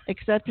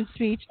acceptance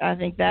speech. I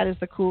think that is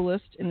the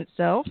coolest in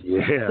itself.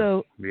 Yeah.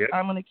 So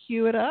I'm going to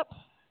cue it up.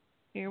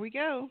 Here we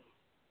go.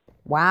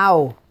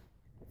 Wow.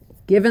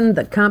 Given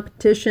the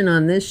competition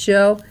on this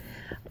show,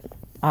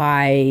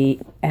 I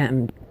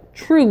am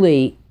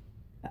truly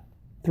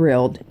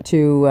thrilled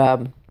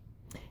to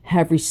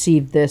have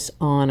received this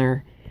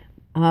honor.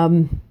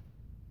 And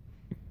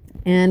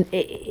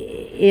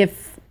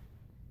if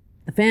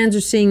the fans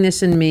are seeing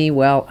this in me,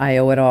 well, I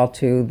owe it all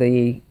to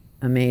the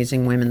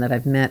amazing women that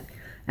I've met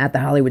at the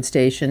Hollywood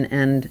Station.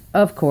 And,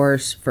 of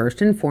course, first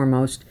and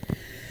foremost,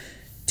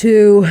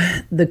 to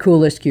the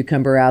coolest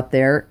cucumber out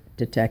there,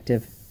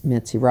 Detective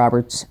Mitzi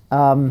Roberts,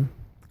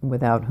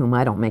 without whom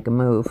I don't make a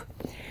move.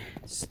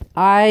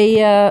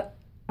 I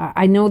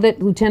know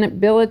that Lieutenant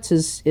Billets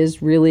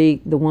is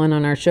really the one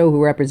on our show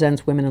who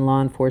represents women in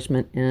law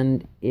enforcement,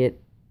 and it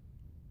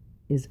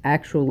is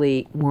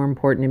actually more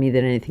important to me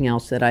than anything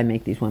else that I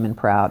make these women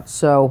proud.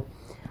 So,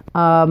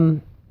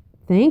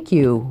 thank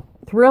you.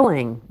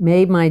 Thrilling.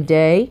 Made my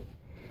day.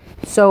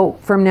 So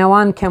from now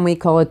on, can we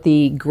call it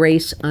the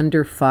Grace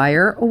Under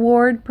Fire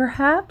Award,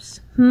 perhaps?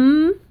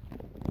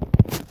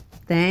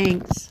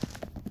 Thanks.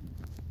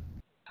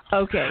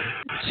 Okay,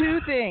 two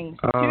things.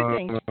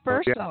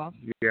 First off,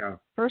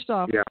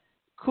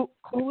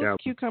 coolest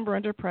cucumber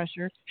under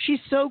pressure. She's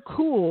so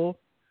cool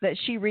that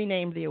she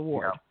renamed the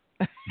award.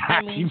 Yeah.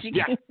 I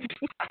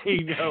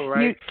know,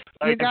 right?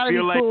 You got to be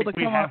cool to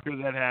come up. After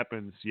that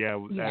happens,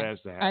 that has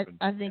to happen.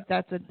 I think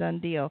that's a done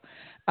deal.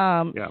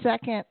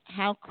 Second,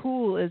 how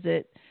cool is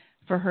it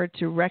for her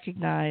to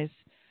recognize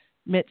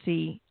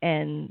Mitzi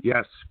and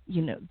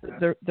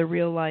the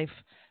real life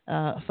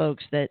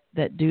folks that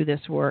do this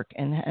work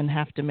and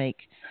have to make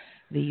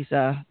these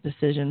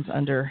decisions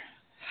under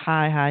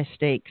high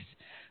stakes.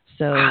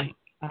 So,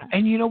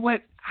 and you know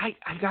what? I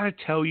got to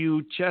tell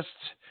you,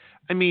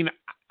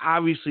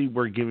 obviously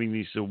we're giving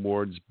these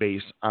awards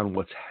based on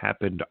what's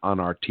happened on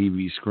our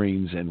TV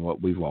screens and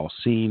what we've all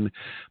seen.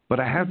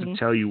 But I have to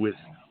tell you,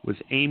 with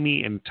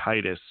Amy and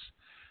Titus,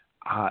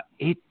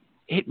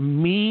 it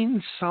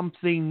means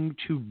something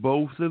to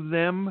both of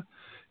them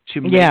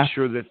to make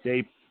sure that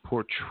they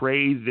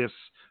portray this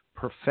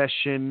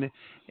profession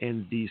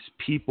and these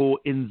people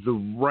in the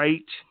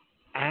right,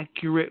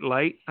 accurate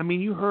light. I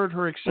mean, you heard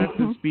her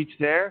acceptance speech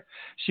there.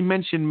 She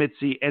mentioned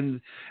Mitzi and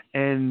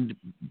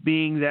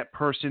being that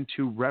person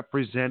to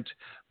represent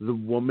the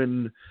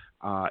woman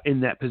in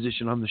that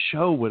position on the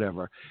show,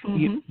 whatever.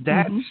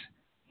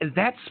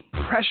 That's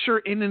pressure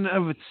in and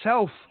of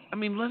itself. I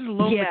mean, let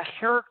alone the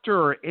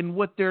character and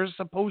what they're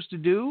supposed to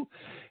do.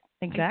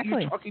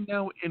 Exactly. You're talking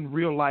now in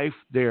real life.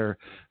 They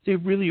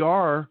really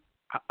are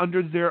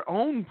under their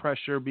own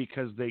pressure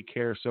because they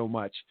care so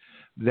much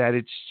that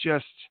it's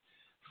just,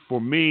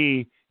 for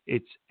me,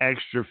 it's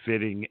extra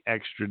fitting,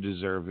 extra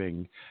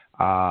deserving,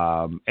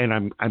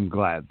 and I'm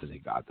glad that they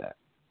got that.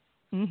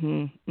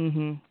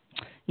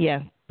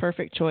 Yeah,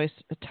 perfect choice.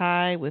 A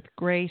tie with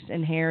Grace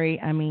and Harry.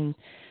 I mean,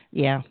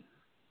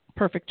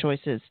 perfect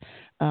choices.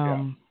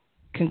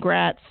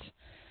 Congrats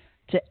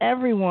to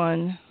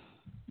everyone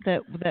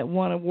that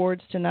won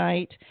awards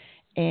tonight,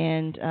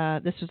 and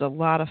this was a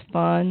lot of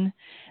fun.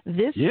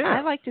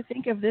 I like to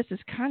think of this as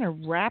kind of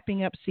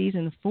wrapping up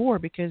season 4,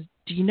 because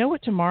do you know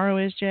what tomorrow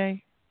is,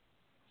 Jay?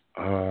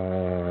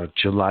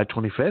 July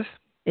 25th?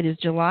 It is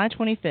July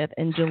 25th,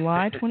 and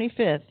July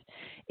 25th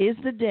is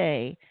the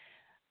day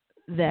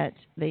that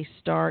they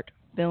start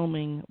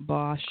filming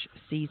Bosch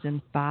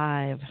season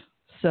 5.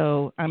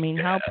 So, I mean,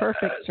 how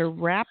perfect to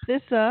wrap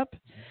this up.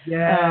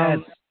 Yes.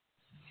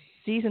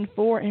 Season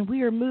 4, and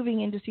we are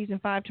moving into season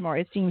 5 tomorrow.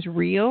 It seems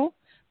real,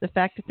 the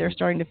fact that they're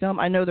starting to film.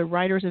 I know the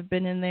writers have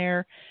been in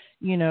there,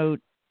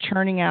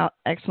 churning out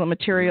excellent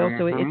material.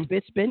 So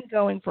it's been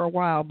going for a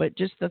while, but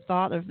just the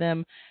thought of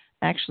them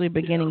actually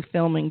beginning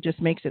filming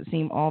just makes it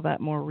seem all that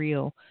more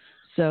real.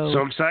 So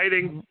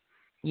exciting.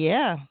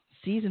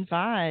 Season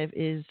 5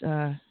 is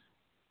going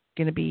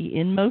to be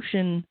in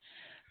motion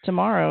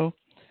tomorrow.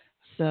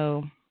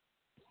 So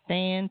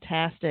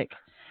fantastic.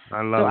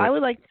 I love it. I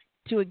would like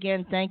to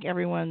again thank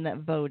everyone that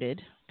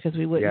voted, because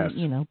we wouldn't,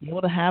 be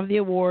able to have the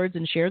awards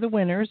and share the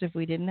winners if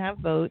we didn't have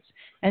votes.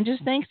 And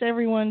just thanks to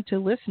everyone to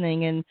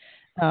listening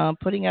and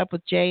putting up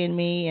with Jay and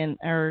me and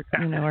our,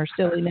 our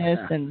silliness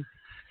and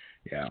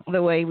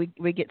the way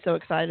we get so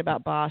excited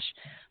about Bosch.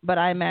 But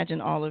I imagine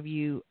all of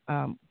you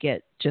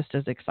get just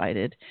as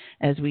excited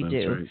as we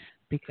do,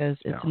 because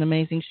it's an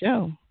amazing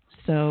show.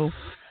 So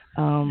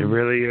it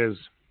really is.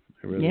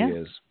 It really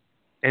is.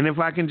 And if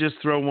I can just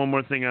throw one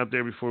more thing out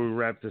there before we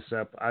wrap this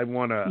up, I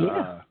want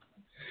to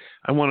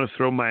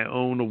throw my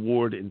own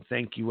award and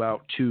thank you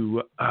out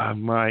to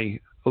my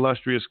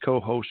illustrious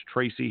co-host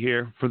Tracy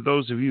here. For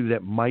those of you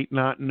that might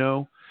not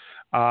know,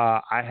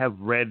 I have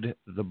read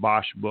the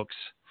Bosch books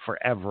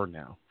forever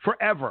now.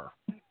 Forever.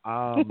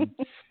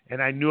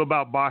 And I knew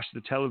about Bosch,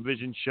 the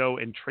television show,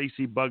 and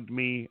Tracy bugged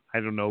me, I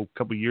don't know, a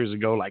couple years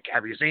ago, like,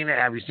 have you seen it?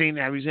 Have you seen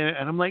it? Have you seen it?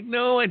 And I'm like,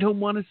 no, I don't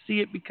want to see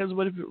it, because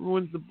what if it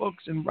ruins the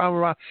books and blah, blah,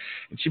 blah.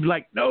 And she'd be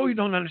like, no, you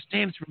don't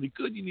understand. It's really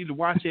good. You need to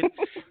watch it.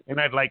 And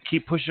I'd like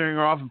keep pushing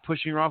her off.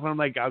 And I'm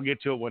like, I'll get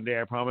to it one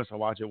day. I promise I'll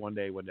watch it one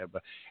day, whatever.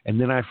 And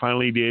then I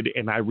finally did.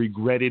 And I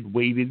regretted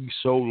waiting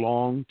so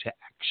long to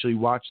actually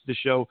watch the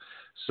show.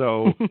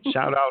 So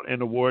shout out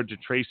and award to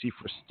Tracy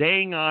for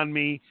staying on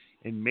me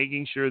and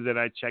making sure that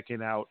I check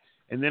it out.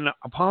 And then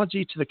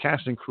apology to the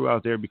cast and crew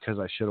out there, because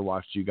I should have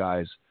watched you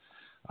guys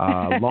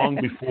long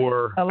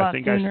before. I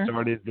think sooner.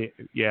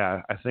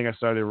 I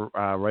started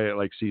right at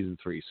like season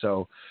 3.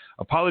 So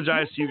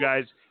apologize to you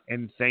guys,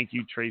 and thank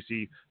you,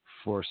 Tracy,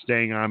 for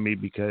staying on me,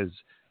 because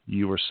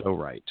you were so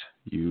right.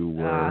 You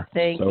were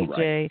thank so you, right.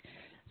 Jay.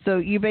 So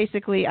you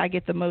basically, I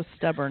get the most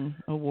stubborn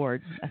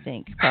award, I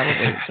think,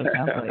 probably. So it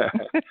sounds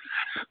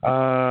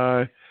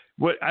like.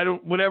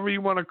 Whatever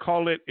you want to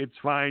call it, it's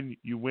fine.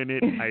 You win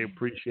it. I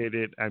appreciate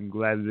it. I'm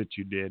glad that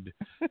you did.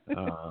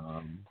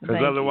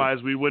 Because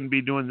otherwise we wouldn't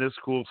be doing this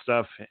cool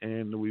stuff,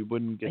 and we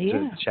wouldn't get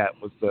to chat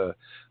with the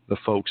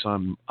folks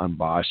on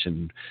Bosch,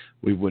 and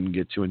we wouldn't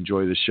get to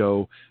enjoy the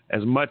show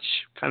as much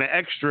kind of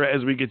extra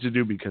as we get to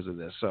do because of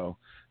this. So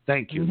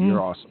thank you.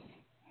 You're awesome.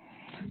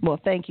 Well,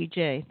 thank you,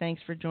 Jay.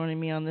 Thanks for joining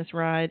me on this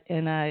ride,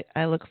 and I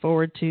look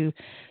forward to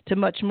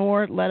much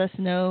more. Let us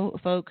know,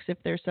 folks, if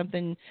there's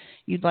something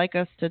you'd like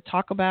us to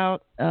talk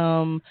about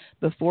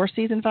before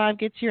Season 5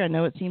 gets here. I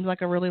know it seems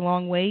like a really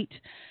long wait,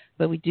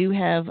 but we do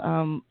have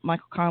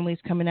Michael Connelly's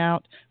coming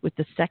out with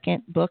the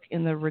second book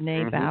in the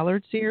Renee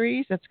Ballard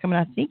series. That's coming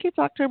out, I think it's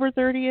October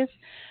 30th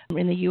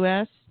in the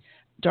U.S.,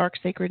 Dark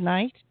Sacred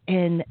Night,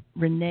 and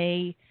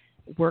Renee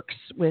works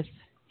with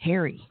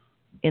Harry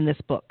in this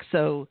book.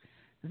 So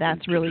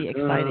that's really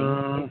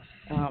exciting.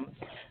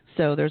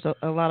 So there's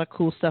a lot of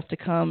cool stuff to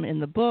come in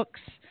the books.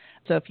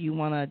 So if you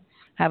want to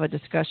have a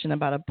discussion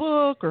about a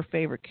book or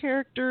favorite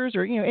characters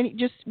or,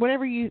 just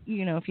whatever if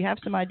you have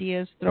some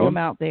ideas, throw them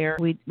out there.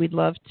 We'd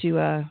love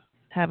to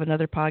have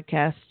another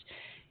podcast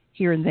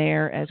here and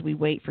there as we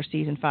wait for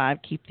Season 5.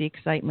 Keep the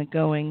excitement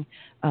going.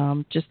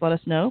 Just let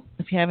us know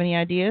if you have any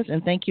ideas.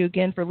 And thank you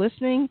again for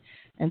listening.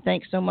 And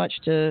thanks so much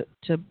to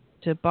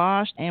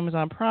Bosch,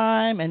 Amazon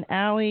Prime, and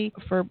Allie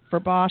for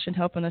Bosch and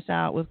helping us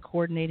out with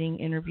coordinating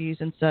interviews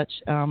and such.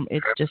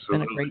 It's just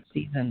been a great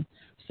season.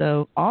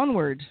 So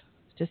onward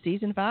to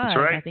Season 5. That's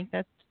right. I think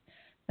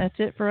that's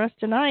it for us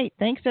tonight.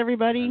 Thanks,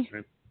 everybody.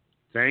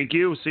 Thank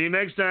you. See you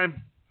next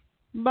time.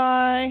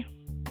 Bye.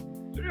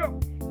 See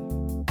ya.